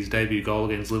 But his debut goal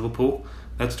against Liverpool,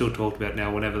 that's still talked about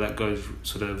now. Whenever that goes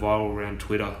sort of viral around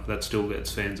Twitter, that still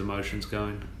gets fans' emotions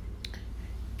going.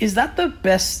 Is that the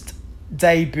best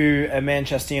debut a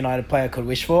Manchester United player could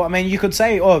wish for? I mean, you could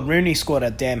say, Rooney scored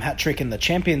a damn hat-trick in the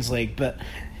Champions League, but...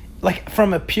 Like,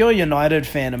 from a pure United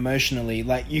fan emotionally,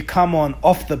 like, you come on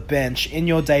off the bench in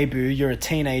your debut, you're a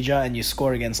teenager, and you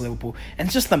score against Liverpool. And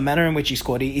it's just the manner in which he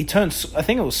scored. He turned, I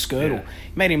think it was Skirtle. Yeah.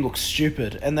 He made him look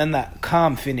stupid. And then that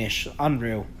calm finish,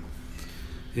 unreal.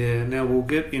 Yeah, now we'll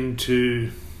get into,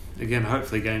 again,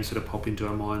 hopefully games sort of pop into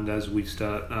our mind as we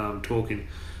start talking.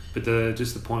 But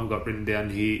the point we've got written down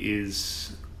here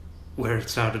is where it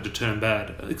started to turn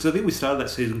bad. Because I think we started that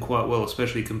season quite well,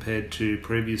 especially compared to the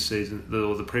previous season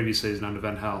under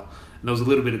Van Gaal. And there was a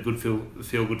little bit of good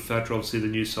feel-good factor, obviously the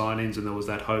new signings, and there was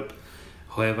that hope.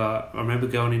 However, I remember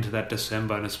going into that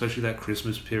December, and especially that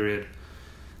Christmas period,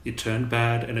 it turned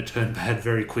bad, and it turned bad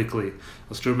very quickly.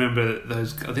 I still remember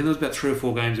those. I think there was about 3 or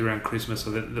 4 games around Christmas.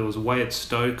 So there was away at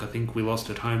Stoke. I think we lost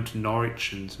at home to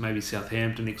Norwich and maybe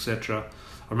Southampton, etc.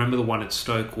 I remember the one at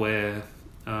Stoke where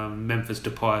Memphis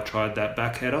Depay tried that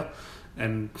back header,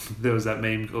 And there was that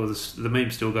meme, or the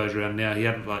meme still goes around now. He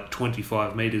had like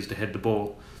 25 metres to head the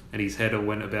ball, and his header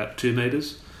went about 2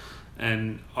 metres.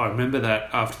 And I remember that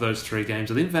after those 3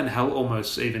 games, I think Van Gaal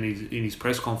almost, even in his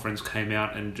press conference, came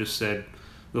out and just said,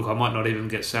 look, I might not even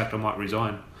get sacked, I might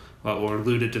resign. Or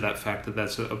alluded to that fact that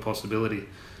that's a possibility.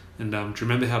 And do you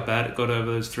remember how bad it got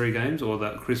over those 3 games, or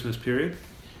that Christmas period?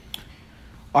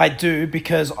 I do,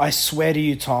 because I swear to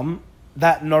you, Tom,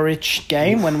 that Norwich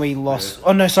game when we lost... Yeah.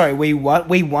 Oh, no, sorry, we won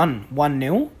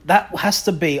 1-0. That has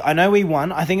to be... I know we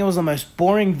won. I think it was the most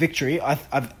boring victory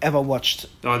I've ever watched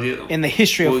in the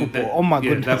history of football.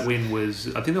 Goodness. That win was...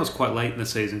 I think that was quite late in the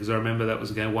season, because I remember that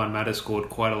was a game Juan Mata scored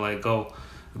quite a late goal.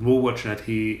 And we were watching it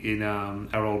here in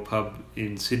our old pub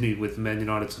in Sydney with the Man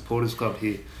United Supporters Club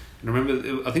here. And I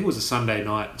remember, I think it was a Sunday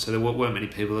night, so there weren't many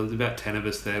people. There was about 10 of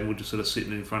us there, and we were just sort of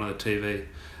sitting in front of the TV.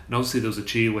 And obviously there was a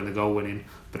cheer when the goal went in.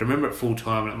 But I remember at full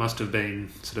time, and it must have been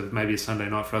sort of maybe a Sunday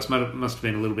night for us. Must have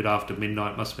been a little bit after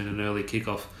midnight. Must have been an early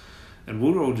kickoff. And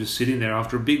we were all just sitting there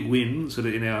after a big win, sort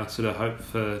of in our sort of hope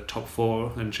for top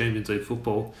 4 and Champions League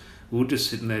football. We were just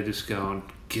sitting there just going,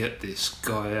 get this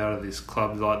guy out of this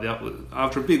club. Like that,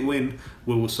 after a big win,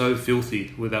 we were so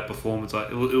filthy with that performance.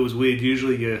 Like it was weird.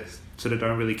 Usually you sort of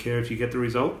don't really care if you get the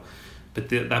result. But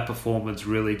that performance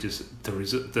really just,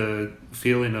 the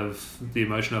feeling of the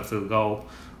emotion of the goal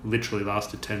literally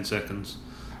lasted 10 seconds.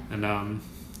 And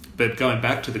but going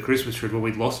back to the Christmas period where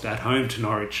we lost at home to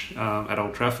Norwich at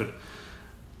Old Trafford,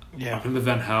 I remember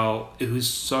Van Gaal, it was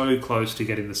so close to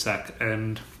getting the sack.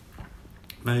 And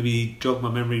maybe, jog my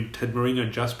memory, had Mourinho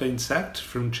just been sacked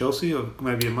from Chelsea, or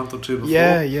maybe a month or 2 before?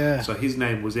 Yeah. So his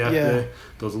name was out there.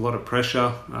 There was a lot of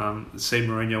pressure. See,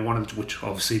 Mourinho wanted, which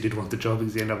obviously did want the job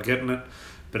because he ended up getting it.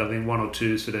 But I think 1 or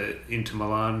 2 sort of Inter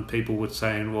Milan people were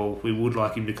saying, well, we would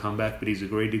like him to come back, but he's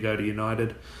agreed to go to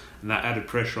United. And that added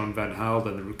pressure on Van Gaal.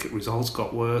 Then the results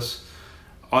got worse.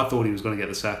 I thought he was going to get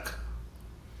the sack.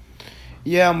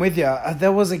 Yeah, I'm with you.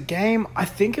 There was a game, I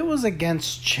think it was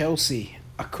against Chelsea.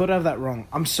 I could have that wrong.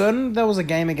 I'm certain there was a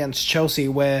game against Chelsea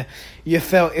where you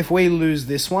felt if we lose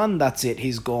this one, that's it,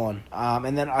 he's gone.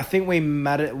 And then I think we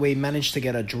managed to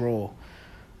get a draw.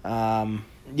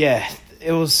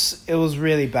 It was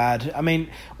really bad. I mean,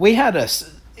 we had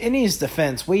in his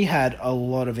defense, we had a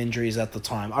lot of injuries at the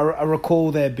time. I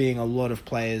recall there being a lot of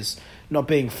players not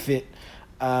being fit.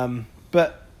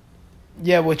 But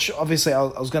yeah, which obviously I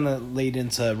was going to lead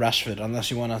into Rashford, unless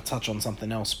you want to touch on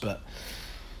something else, but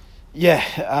yeah,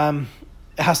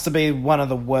 it has to be one of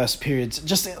the worst periods.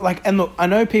 Just like, and look, I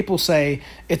know people say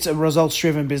it's a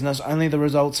results-driven business, only the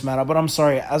results matter, but I'm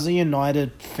sorry, as a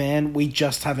United fan, we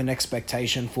just have an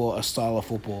expectation for a style of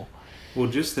football. Well,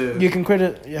 just you can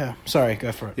credit, sorry,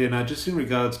 go for it. Yeah, no, just in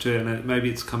regards to, and maybe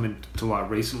it's come to light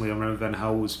recently, I remember Van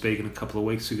Gaal was speaking a couple of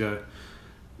weeks ago,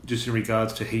 just in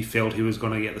regards to he felt he was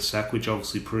going to get the sack, which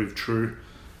obviously proved true.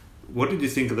 What did you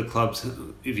think of the clubs,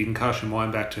 if you can cast your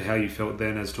mind back to how you felt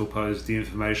then as to oppose the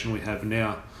information we have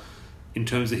now, in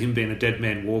terms of him being a dead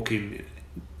man walking,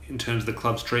 in terms of the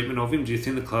club's treatment of him? Do you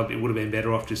think the club, it would have been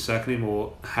better off just sacking him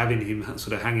or having him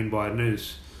sort of hanging by a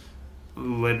noose,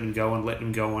 letting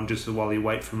him go on just while you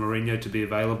wait for Mourinho to be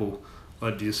available?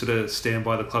 Like, do you sort of stand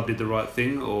by the club did the right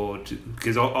thing, or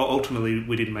because ultimately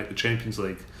we didn't make the Champions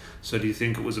League, so do you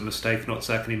think it was a mistake not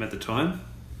sacking him at the time?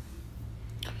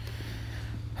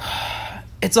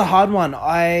 It's a hard one.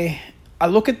 I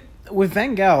look at, with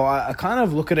Van Gaal, I kind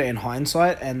of look at it in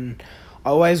hindsight, and I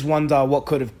always wonder what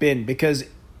could have been, because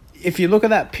if you look at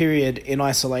that period in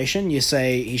isolation, you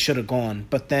say he should have gone,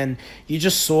 but then you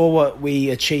just saw what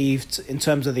we achieved in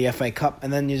terms of the FA Cup,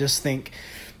 and then you just think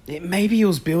maybe he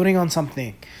was building on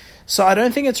something. So I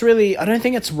don't think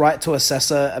it's right to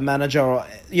assess a manager, or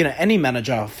any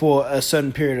manager, for a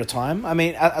certain period of time. I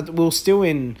mean, we're still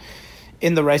in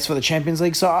the race for the Champions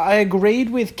League. So I agreed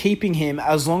with keeping him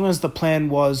as long as the plan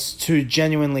was to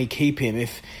genuinely keep him.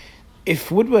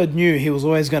 If Woodward knew he was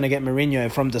always going to get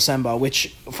Mourinho from December,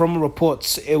 which from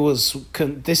reports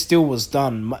this deal was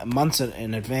done months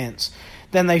in advance,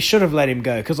 then they should have let him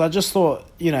go. Because I just thought,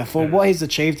 for what he's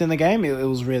achieved in the game, it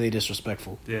was really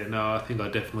disrespectful. Yeah, no, I think I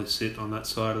definitely sit on that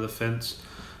side of the fence.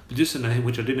 But just a name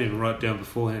which I didn't even write down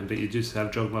beforehand, but you just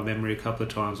have jogged my memory a couple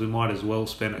of times. We might as well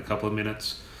spend a couple of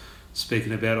minutes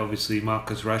speaking about, obviously,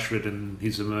 Marcus Rashford and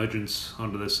his emergence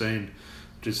onto the scene.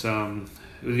 Just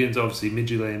it was against, obviously,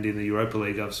 Midtjylland in the Europa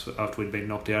League after we'd been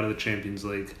knocked out of the Champions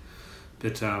League.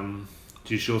 But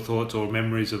just your thoughts or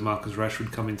memories of Marcus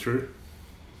Rashford coming through?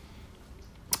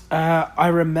 I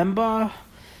remember I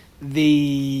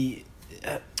think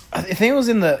it was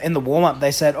in the warm up.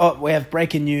 They said, "Oh, we have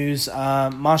breaking news.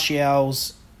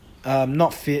 Martial's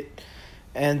not fit."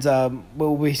 and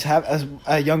will we have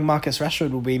a young Marcus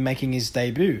Rashford will be making his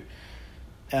debut.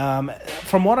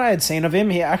 From what I had seen of him,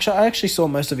 I actually saw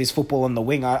most of his football on the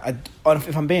wing.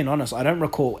 If I'm being honest, I don't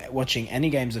recall watching any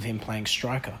games of him playing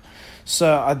striker.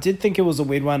 So I did think it was a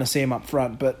weird one to see him up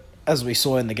front, but as we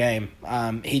saw in the game,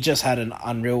 he just had an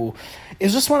unreal... It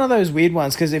was just one of those weird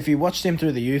ones, because if you watched him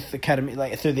through the youth academy,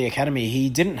 through the academy,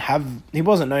 he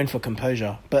wasn't known for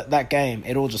composure, but that game,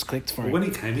 it all just clicked for him. When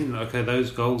he came in,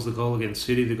 those goals, the goal against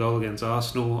City, the goal against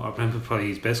Arsenal, I remember probably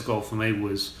his best goal for me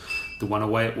was the one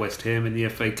away at West Ham in the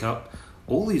FA Cup.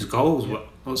 All these goals were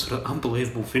sort of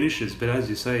unbelievable finishes, but as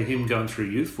you say, him going through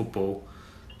youth football,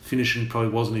 finishing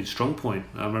probably wasn't his strong point.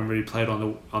 I remember he played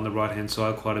on the right hand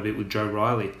side quite a bit with Joe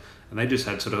Riley, and they just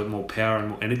had sort of more power and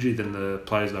more energy than the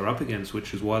players they're up against,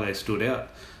 which is why they stood out.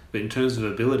 But in terms of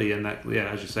ability and that,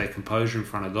 as you say, composure in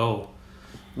front of goal,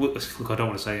 look, I don't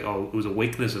want to say it was a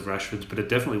weakness of Rashford's, but it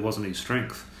definitely wasn't his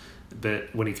strength.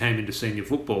 But when he came into senior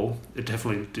football, it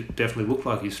definitely looked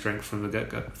like his strength from the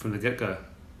get go.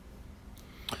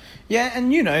 Yeah,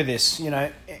 and this,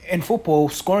 in football,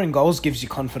 scoring goals gives you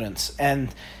confidence,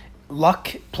 and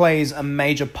luck plays a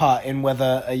major part in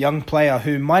whether a young player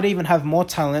who might even have more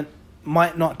talent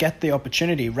might not get the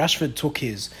opportunity. Rashford took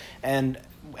his, and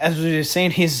as we've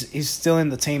seen, he's still in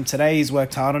the team today. He's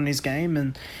worked hard on his game,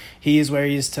 and he is where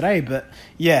he is today. But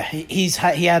yeah, he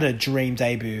had a dream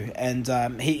debut, and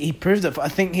he proved it. I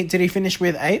think did he finish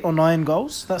with 8 or 9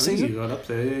 goals that season? He got up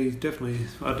there. Yeah, he definitely.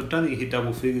 I don't think he hit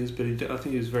double figures, but I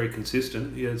think he was very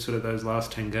consistent. He had sort of those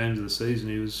last 10 games of the season,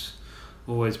 he was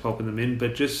always popping them in.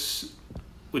 But just,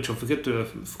 which I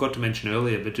forgot to mention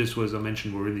earlier, but just as I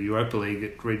mentioned, we're in the Europa League.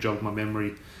 It re-jogged my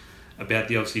memory about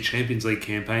the obviously Champions League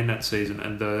campaign that season,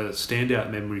 and the standout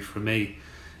memory for me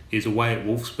is away at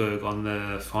Wolfsburg on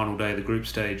the final day of the group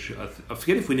stage. I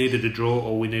forget if we needed a draw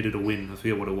or we needed a win. I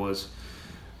forget what it was.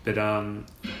 But I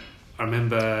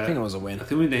remember... I think it was a win. I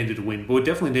think we needed a win, but we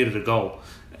definitely needed a goal.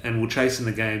 And we're chasing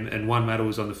the game, and Juan Mata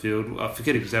was on the field. I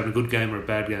forget if he was having a good game or a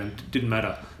bad game. It didn't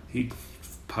matter.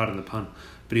 Pardon the pun.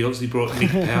 But he obviously brought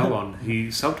Nick Powell on. He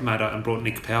subbed Mata and brought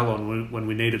Nick Powell on when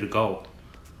we needed a goal.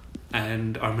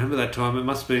 And I remember that time, it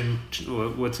must have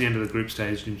been, what's the end of the group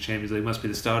stage in Champions League, it must be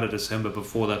the start of December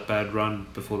before that bad run,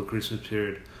 before the Christmas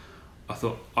period. I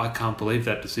thought, I can't believe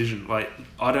that decision.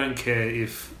 I don't care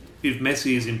if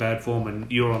Messi is in bad form and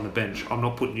you're on the bench, I'm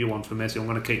not putting you on for Messi, I'm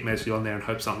going to keep Messi on there and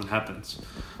hope something happens.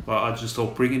 I just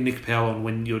thought bringing Nick Powell on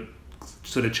when your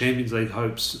sort of Champions League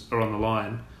hopes are on the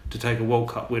line to take a World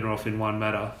Cup winner off in one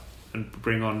matter and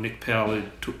bring on Nick Powell, who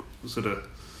took sort of...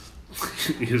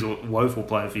 he was a woeful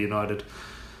player for United.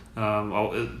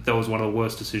 That was one of the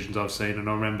worst decisions I've seen, and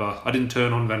I remember I didn't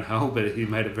turn on Van Gaal, but he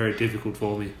made it very difficult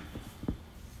for me.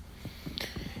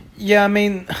 Yeah, I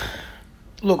mean,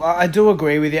 look, I do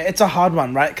agree with you. It's a hard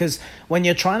one, right? Because when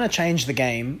you're trying to change the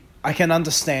game, I can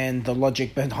understand the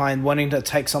logic behind wanting to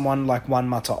take someone like Juan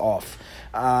Mata off.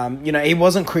 He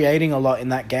wasn't creating a lot in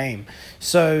that game.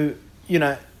 So,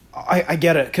 I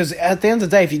get it, because at the end of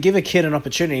the day, if you give a kid an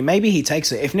opportunity, maybe he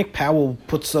takes it. If Nick Powell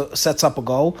sets up a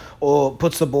goal or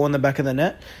puts the ball in the back of the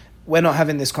net, we're not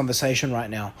having this conversation right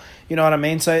now. You know what I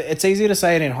mean? So it's easy to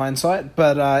say it in hindsight,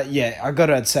 but I got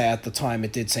to say at the time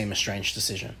it did seem a strange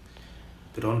decision.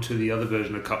 But on to the other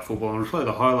version of cup football, and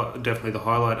probably definitely the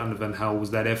highlight under Van Gaal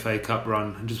was that FA Cup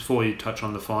run. And just before you touch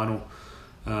on the final,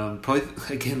 probably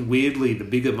again weirdly the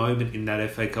bigger moment in that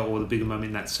FA Cup, or the bigger moment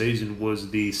in that season,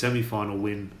 was the semi-final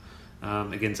win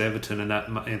against Everton, and that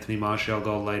Anthony Martial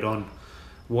goal late on.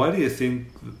 Why do you think?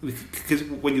 Because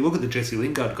when you look at the Jesse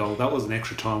Lingard goal, that was an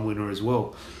extra time winner as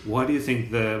well. Why do you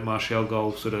think the Martial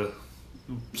goal sort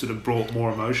of brought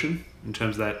more emotion in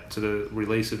terms of that sort of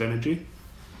release of energy?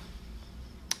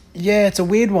 Yeah, it's a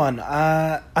weird one.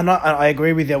 And I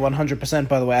agree with you 100%,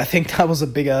 by the way. I think that was a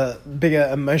bigger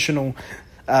emotional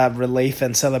relief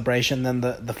and celebration than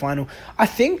the final. I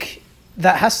think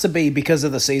that has to be because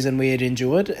of the season we had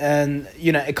endured. And,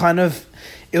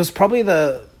 it was probably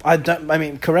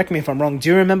correct me if I'm wrong. Do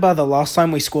you remember the last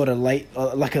time we scored a late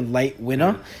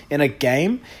winner in a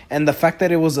game? And the fact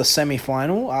that it was a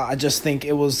semi-final, I just think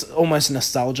it was almost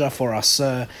nostalgia for us.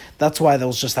 So that's why there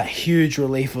was just that huge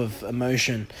relief of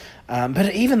emotion.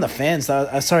 But even the fans,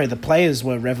 the players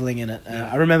were reveling in it.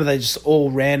 I remember they just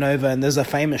all ran over, and there's a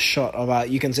famous shot of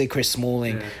you can see Chris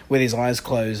Smalling with his eyes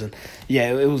closed. And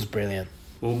it was brilliant.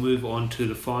 We'll move on to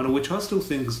the final, which I still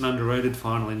think is an underrated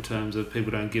final in terms of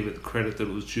people don't give it the credit that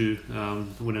it was due,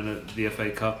 winning the FA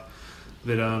Cup.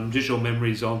 But just your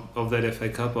memories of that FA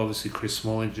Cup. Obviously, Chris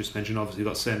Smalling, just mentioned, obviously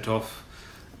got sent off.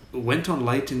 went on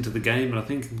late into the game, and I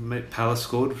think Palace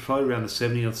scored probably around the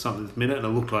 70th or something minute, and it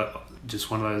looked like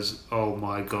just one of those, oh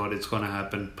my God, it's going to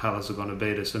happen. Palace are going to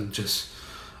beat us. And just,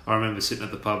 I remember sitting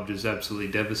at the pub just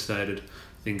absolutely devastated,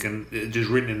 thinking, just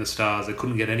written in the stars, it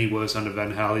couldn't get any worse under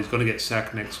Van Gaal. He's going to get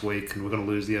sacked next week, and we're going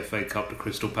to lose the FA Cup to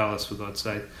Crystal Palace, for God's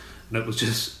sake. And it was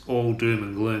just all doom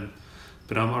and gloom.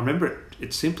 But I remember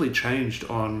it simply changed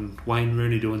on Wayne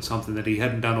Rooney doing something that he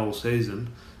hadn't done all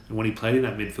season. And when he played in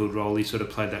that midfield role, he sort of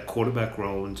played that quarterback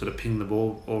role and sort of pinged the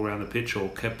ball all around the pitch or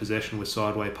kept possession with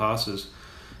sideways passes.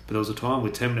 But there was a time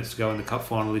with 10 minutes to go in the cup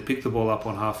final, he picked the ball up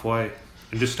on halfway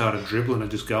and just started dribbling and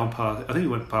just going past. I think he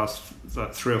went past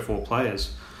like 3 or 4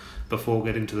 players before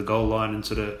getting to the goal line and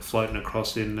sort of floating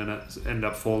across in, and it ended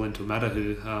up falling to Mata,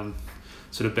 who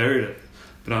sort of buried it.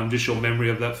 But just your memory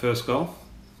of that first goal?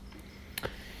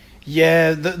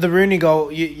 Yeah, the Rooney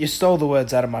goal, you stole the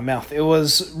words out of my mouth. It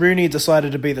was Rooney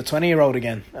decided to be the 20-year-old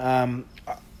again.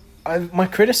 My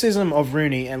criticism of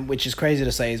Rooney, and which is crazy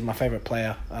to say, he's my favourite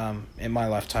player in my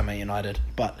lifetime at United,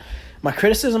 but my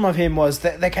criticism of him was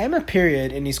that there came a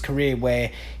period in his career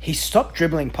where he stopped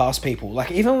dribbling past people. Like,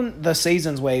 even the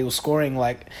seasons where he was scoring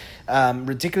like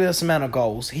ridiculous amount of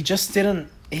goals, he just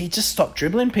stopped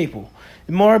dribbling people.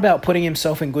 More about putting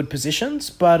himself in good positions,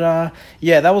 but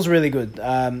yeah, that was really good.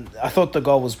 I thought the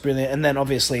goal was brilliant, and then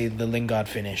obviously the Lingard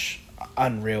finish,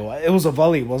 unreal. It was a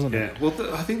volley, wasn't it? Yeah,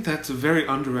 well, I think that's a very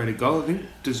underrated goal. I think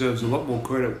it deserves a lot more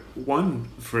credit. One,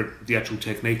 for the actual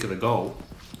technique of the goal,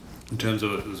 in terms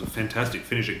of it was a fantastic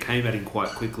finish. It came at him quite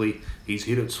quickly. He's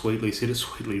hit it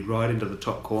sweetly right into the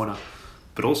top corner.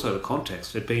 But also the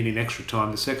context. It being in extra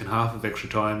time, the second half of extra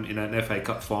time in an FA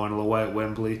Cup final away at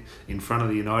Wembley in front of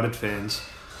the United fans.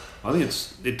 I think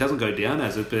it doesn't go down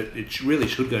as it, but it really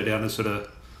should go down as sort of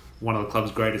one of the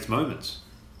club's greatest moments.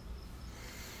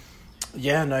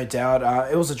 Yeah, no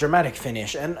doubt. It was a dramatic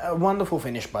finish and a wonderful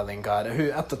finish by Lingard, who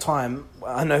at the time,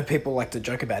 I know people like to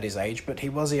joke about his age, but he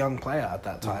was a young player at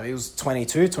that time. He was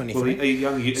 22, 23. Well, a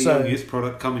young youth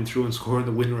product coming through and scoring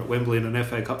the winner at Wembley in an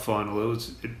FA Cup final.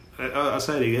 I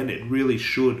say it again, it really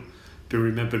should be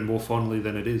remembered more fondly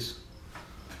than it is.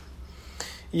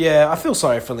 Yeah, I feel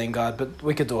sorry for Lingard, but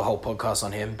we could do a whole podcast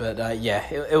on him. But yeah,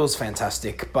 it was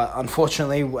fantastic. But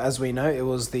unfortunately, as we know, it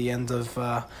was the end of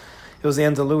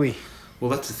Louis. Well,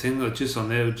 that's the thing. Just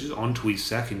onto his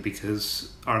sacking,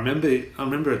 because I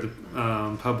remember at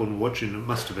the pub when we were watching. It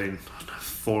must have been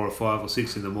 4 or 5 or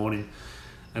 6 in the morning,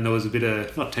 and there was a bit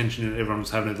of not tension. Everyone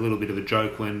was having a little bit of a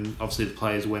joke when obviously the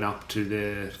players went up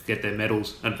to get their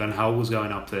medals, and Van Gaal was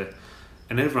going up there,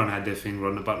 and everyone had their finger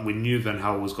on the button. We knew Van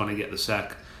Gaal was going to get the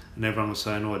sack, and everyone was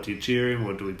saying, "Oh, do you cheer him,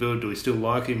 or do we boo? Do we still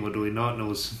like him, or do we not?" And it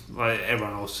was like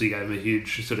everyone obviously gave him a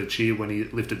huge sort of cheer when he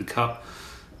lifted the cup.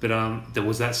 But there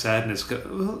was that sadness.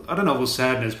 Well, I don't know if it was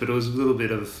sadness, but it was a little bit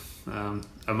of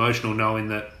emotional knowing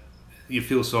that you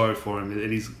feel sorry for him. That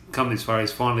he's come this far.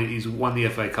 He's won the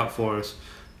FA Cup for us,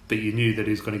 but you knew that he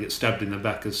was going to get stabbed in the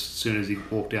back as soon as he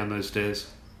walked down those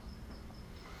stairs.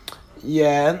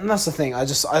 Yeah, and that's the thing. I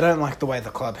don't like the way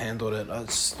the club handled it. I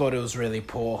just thought it was really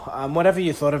poor. Whatever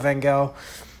you thought of Van Gaal,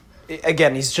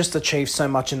 again, he's just achieved so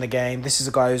much in the game. This is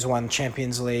a guy who's won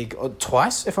Champions League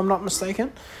twice, if I'm not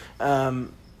mistaken.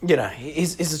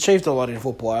 He's achieved a lot in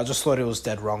football. I just thought it was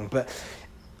dead wrong. But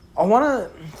I want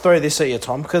to throw this at you,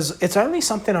 Tom, because it's only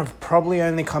something I've probably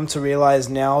only come to realise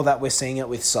now that we're seeing it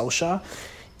with Solskjaer.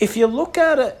 If you look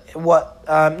at it,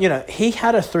 he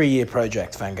had a 3-year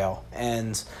project, Van Gaal.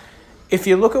 And if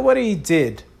you look at what he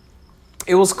did,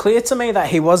 it was clear to me that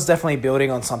he was definitely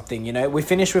building on something. We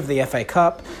finished with the FA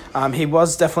Cup. He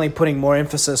was definitely putting more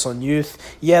emphasis on youth.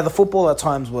 Yeah, the football at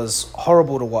times was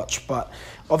horrible to watch, but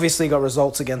obviously got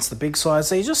results against the big sides.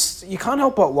 So you can't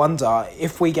help but wonder,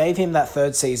 if we gave him that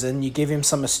 3rd season, you give him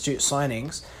some astute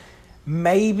signings,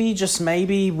 maybe, just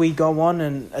maybe, we go on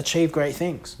and achieve great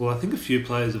things. Well, I think a few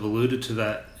players have alluded to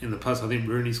that in the past. I think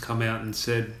Rooney's come out and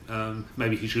said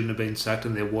maybe he shouldn't have been sacked,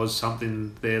 and there was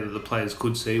something there that the players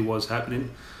could see was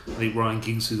happening. I think Ryan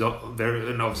Giggs and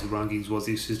obviously Ryan Giggs was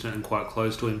the assistant and quite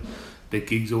close to him, but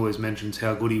Giggs always mentions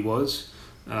how good he was,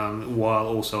 while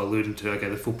also alluding to, okay,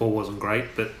 the football wasn't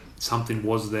great, but something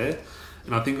was there.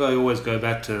 And I think I always go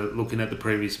back to looking at the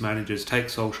previous managers, take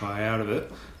Solskjaer out of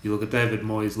it. You look at David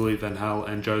Moyes, Louis van Gaal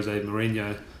and Jose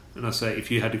Mourinho, and I say, if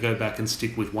you had to go back and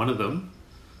stick with one of them,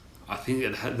 I think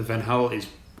the Van Gaal is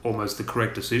almost the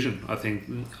correct decision. I think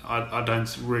I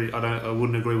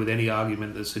wouldn't agree with any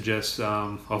argument that suggests.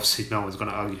 Obviously, no one's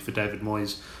going to argue for David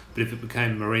Moyes, but if it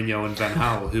became Mourinho and Van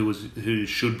Gaal, who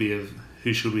should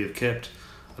we have kept?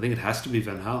 I think it has to be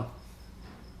Van Gaal.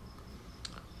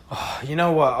 You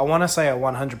know what? I want to say I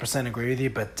 100% agree with you,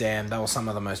 but damn, that was some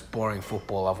of the most boring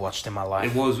football I've watched in my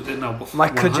life. It was no,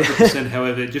 Like, could you- 100%.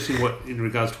 However, just in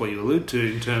regards to what you allude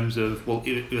to in terms of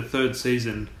your third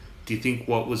season, do you think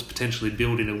what was potentially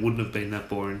building it wouldn't have been that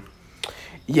boring?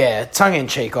 Yeah, tongue in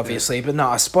cheek, obviously, but no,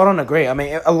 I spot on agree. I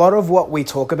mean, a lot of what we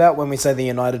talk about when we say the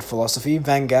United philosophy,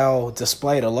 Van Gaal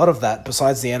displayed a lot of that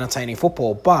besides the entertaining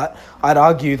football. But I'd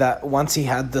argue that once he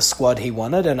had the squad he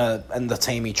wanted and the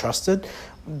team he trusted,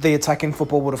 the attacking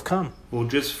football would have come. Well,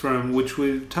 just from which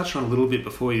we touched on a little bit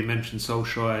before, you mentioned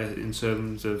Solskjaer in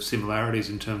terms of similarities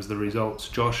in terms of the results.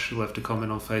 Josh left a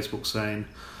comment on Facebook saying,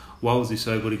 "Why was he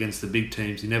so good against the big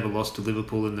teams? He never lost to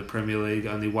Liverpool in the Premier League,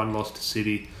 only one loss to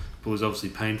City, but was obviously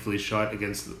painfully shite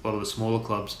against a lot of the smaller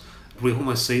clubs." We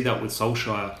almost see that with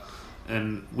Solskjaer,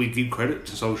 and we give credit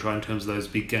to Solskjaer in terms of those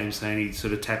big games, saying he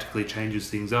sort of tactically changes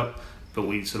things up, but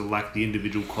we sort of lack the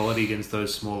individual quality against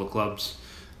those smaller clubs.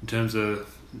 In terms of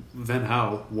Van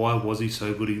Gaal, why was he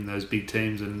so good in those big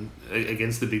teams and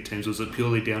against the big teams? Was it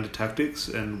purely down to tactics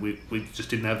and we just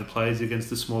didn't have the players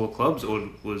against the smaller clubs, or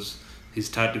was his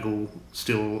tactical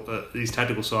side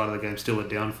of the game still a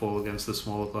downfall against the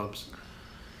smaller clubs?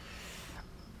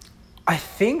 I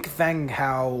think Van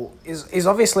Gaal is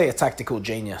obviously a tactical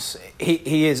genius.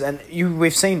 He is, and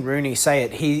we've seen Rooney say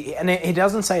it. He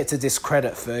doesn't say it to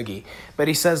discredit Fergie, but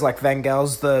he says like Van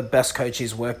Gaal's the best coach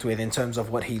he's worked with in terms of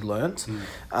what he learnt.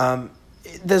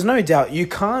 There's no doubt you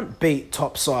can't beat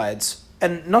top sides,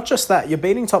 and not just that, you're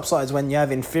beating top sides when you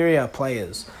have inferior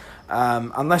players.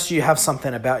 Unless you have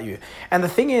something about you. And the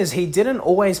thing is, he didn't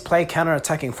always play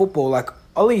counter-attacking football. Like,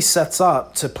 Ollie sets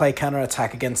up to play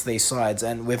counter-attack against these sides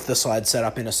and with the side set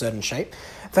up in a certain shape.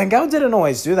 Van Gaal didn't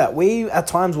always do that. We, at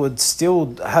times, would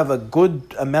still have a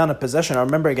good amount of possession. I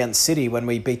remember against City when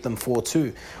we beat them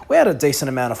 4-2. We had a decent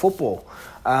amount of football.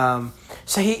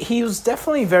 So he was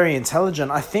definitely very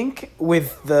intelligent. I think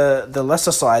with the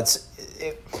lesser sides...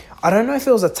 I don't know if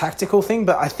it was a tactical thing,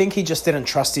 but I think he just didn't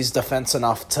trust his defence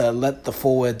enough to let the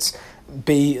forwards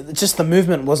be... Just the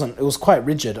movement wasn't... It was quite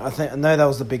rigid. I know that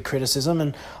was the big criticism,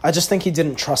 and I just think he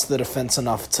didn't trust the defence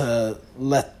enough to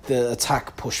let the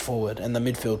attack push forward and the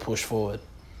midfield push forward.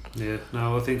 Yeah,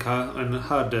 no, I think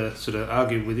hard to sort of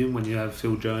argue with him when you have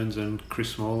Phil Jones and Chris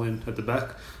Smalling at the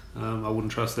back. I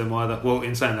wouldn't trust them either. Well,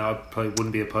 in saying that, I probably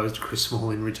wouldn't be opposed to Chris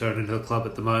Smalling returning to the club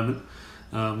at the moment.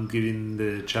 Given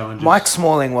the challenges. Mike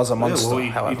Smalling was a monster,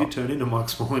 he did turn into Mike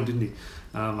Smalling, didn't he?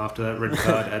 After that red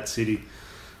card at City.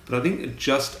 But I think it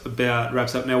just about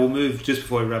wraps up. Now we'll move, just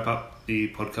before we wrap up the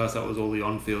podcast, that was all the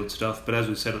on-field stuff. But as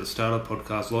we said at the start of the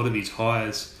podcast, a lot of his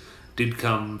hires did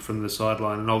come from the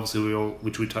sideline. And obviously,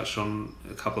 which we touched on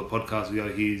a couple of podcasts ago,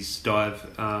 his dive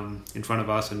in front of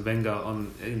Arsene Wenger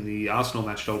in the Arsenal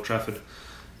match at Old Trafford.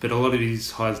 But a lot of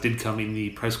his hires did come in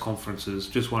the press conferences.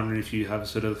 Just wondering if you have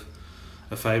sort of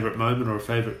a favourite moment or a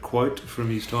favourite quote from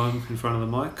his time in front of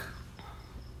the mic?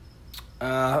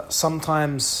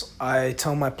 Sometimes I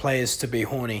tell my players to be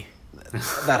horny.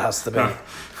 That has to be.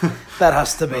 That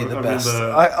has to be the best.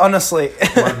 Honestly,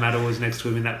 when Matter was next to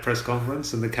him in that press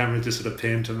conference, and the camera just sort of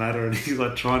panned to Matter, and he's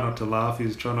like trying not to laugh, he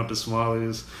was trying not to smile,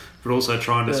 but also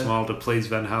trying to smile to please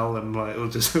Van Gaal, and like it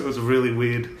was a really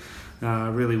weird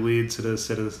sort of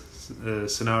set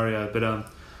of scenario. But I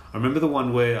remember the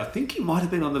one where I think he might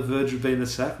have been on the verge of being the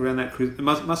sack around that. It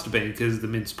must have been because of the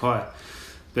mince pie.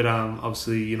 But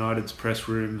obviously United's press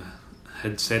room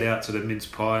had set out sort of mince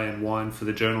pie and wine for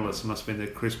the journalists. It must have been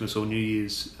the Christmas or New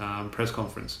Year's press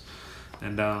conference.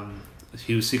 And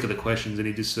he was sick of the questions, and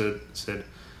he just said,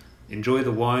 "Enjoy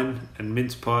the wine and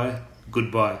mince pie,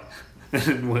 goodbye."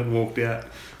 And walked out.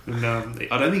 And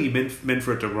I don't think he meant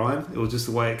for it to rhyme. It was just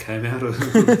the way it came out. It was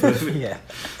perfect. Yeah.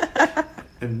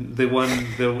 And the one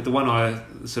I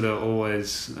sort of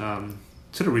always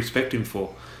sort of respect him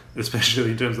for,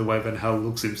 especially in terms of the way Van Gaal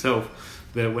looks himself,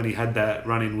 that when he had that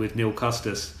run-in with Neil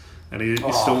Custis, and he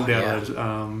stormed out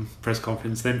at press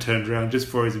conference, then turned around just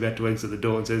before he's about to exit the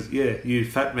door and says, "Yeah, you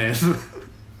fat man."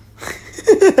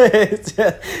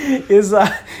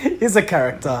 He's a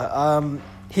character.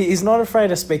 He's not afraid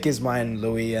to speak his mind,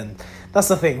 Louis, and that's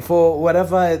the thing. For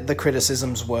whatever the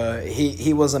criticisms were,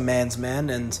 he was a man's man,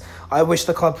 and I wish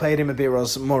the club paid him a bit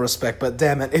more respect. But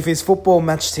damn it, if his football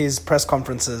matched his press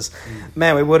conferences,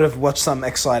 man, we would have watched some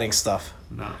exciting stuff.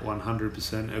 No,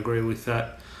 100% agree with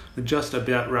that. It just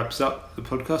about wraps up the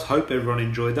podcast. Hope everyone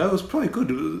enjoyed that. It was probably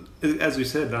good. As we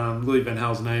said, Louis Van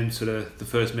Gaal's name, sort of the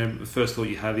first thought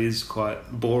you have is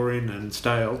quite boring and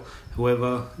stale.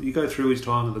 However, you go through his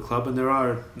time at the club, and there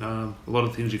are a lot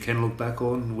of things you can look back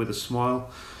on with a smile,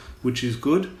 which is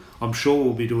good. I'm sure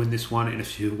we'll be doing this one in a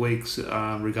few weeks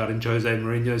regarding Jose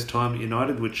Mourinho's time at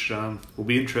United, which will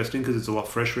be interesting because it's a lot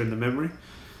fresher in the memory.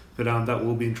 But that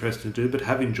will be interesting to do. But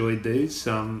have enjoyed these.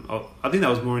 I think that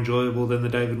was more enjoyable than the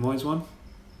David Moyes one.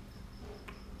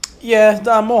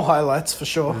 Yeah, more highlights for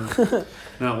sure.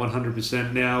 No,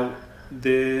 100%. Now,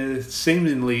 there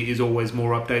seemingly is always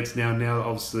more updates now. Now,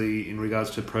 obviously, in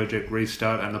regards to Project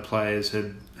Restart, and the players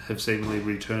have seemingly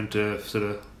returned to sort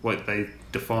of what they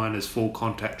define as full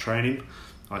contact training.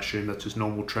 I assume that's just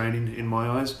normal training in my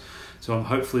eyes. So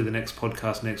hopefully the next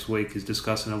podcast next week is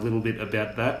discussing a little bit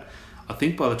about that. I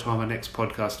think by the time our next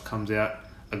podcast comes out,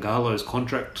 Ighalo's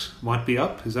contract might be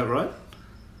up. Is that right?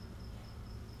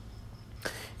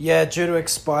 Yeah, due to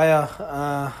expire.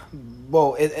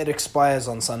 It expires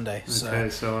on Sunday. Okay,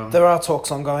 so there are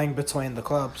talks ongoing between the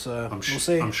clubs. So we'll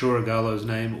see. I'm sure Ighalo's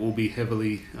name will be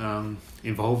heavily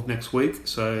involved next week.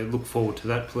 So look forward to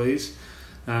that, please.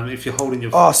 If you're holding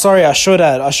your... Oh, sorry, I should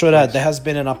add. There has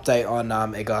been an update on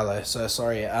Ighalo. So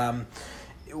sorry.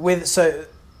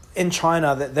 In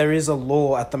China, that there is a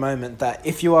law at the moment that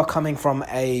if you are coming from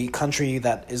a country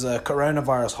that is a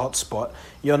coronavirus hotspot,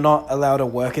 you're not allowed to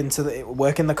work in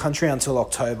the country until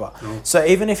October. Oh. So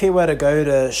even if he were to go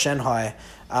to Shanghai,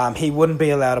 he wouldn't be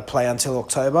allowed to play until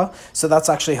October. So that's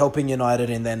actually helping United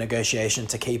in their negotiation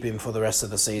to keep him for the rest of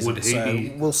the season.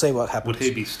 We'll see what happens. Would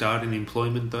he be starting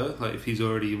employment though? Like if he's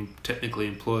already technically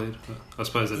employed? I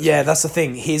suppose that's... Yeah, that's the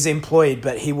thing. He's employed,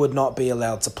 but he would not be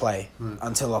allowed to play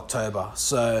until October.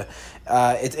 So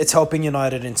it's helping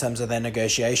United in terms of their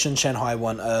negotiation. Shanghai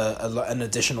want an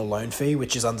additional loan fee,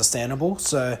 which is understandable.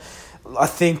 So I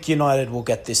think United will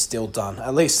get this deal done,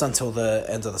 at least until the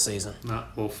end of the season.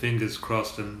 Well, fingers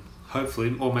crossed, and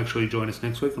hopefully, or make sure you join us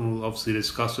next week, and we'll obviously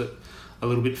discuss it a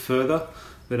little bit further.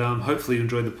 But hopefully you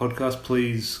enjoyed the podcast.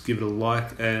 Please give it a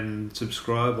like and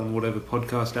subscribe on whatever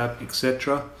podcast app,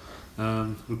 etc.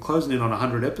 We're closing in on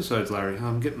 100 episodes, Larry.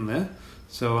 I'm getting there.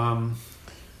 So...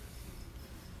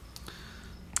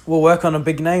 we'll work on a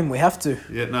big name. We have to.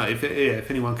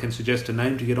 If anyone can suggest a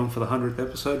name to get on for the 100th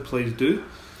episode, please do.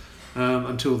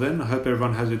 Until then, I hope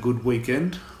everyone has a good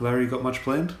weekend. Larry, you got much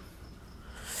planned?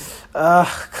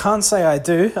 Can't say I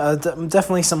do.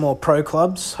 Definitely some more pro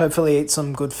clubs. Hopefully eat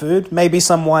some good food. Maybe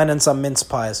some wine and some mince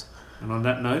pies. And on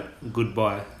that note,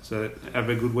 goodbye. So have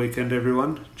a good weekend,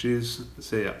 everyone. Cheers.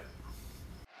 See ya.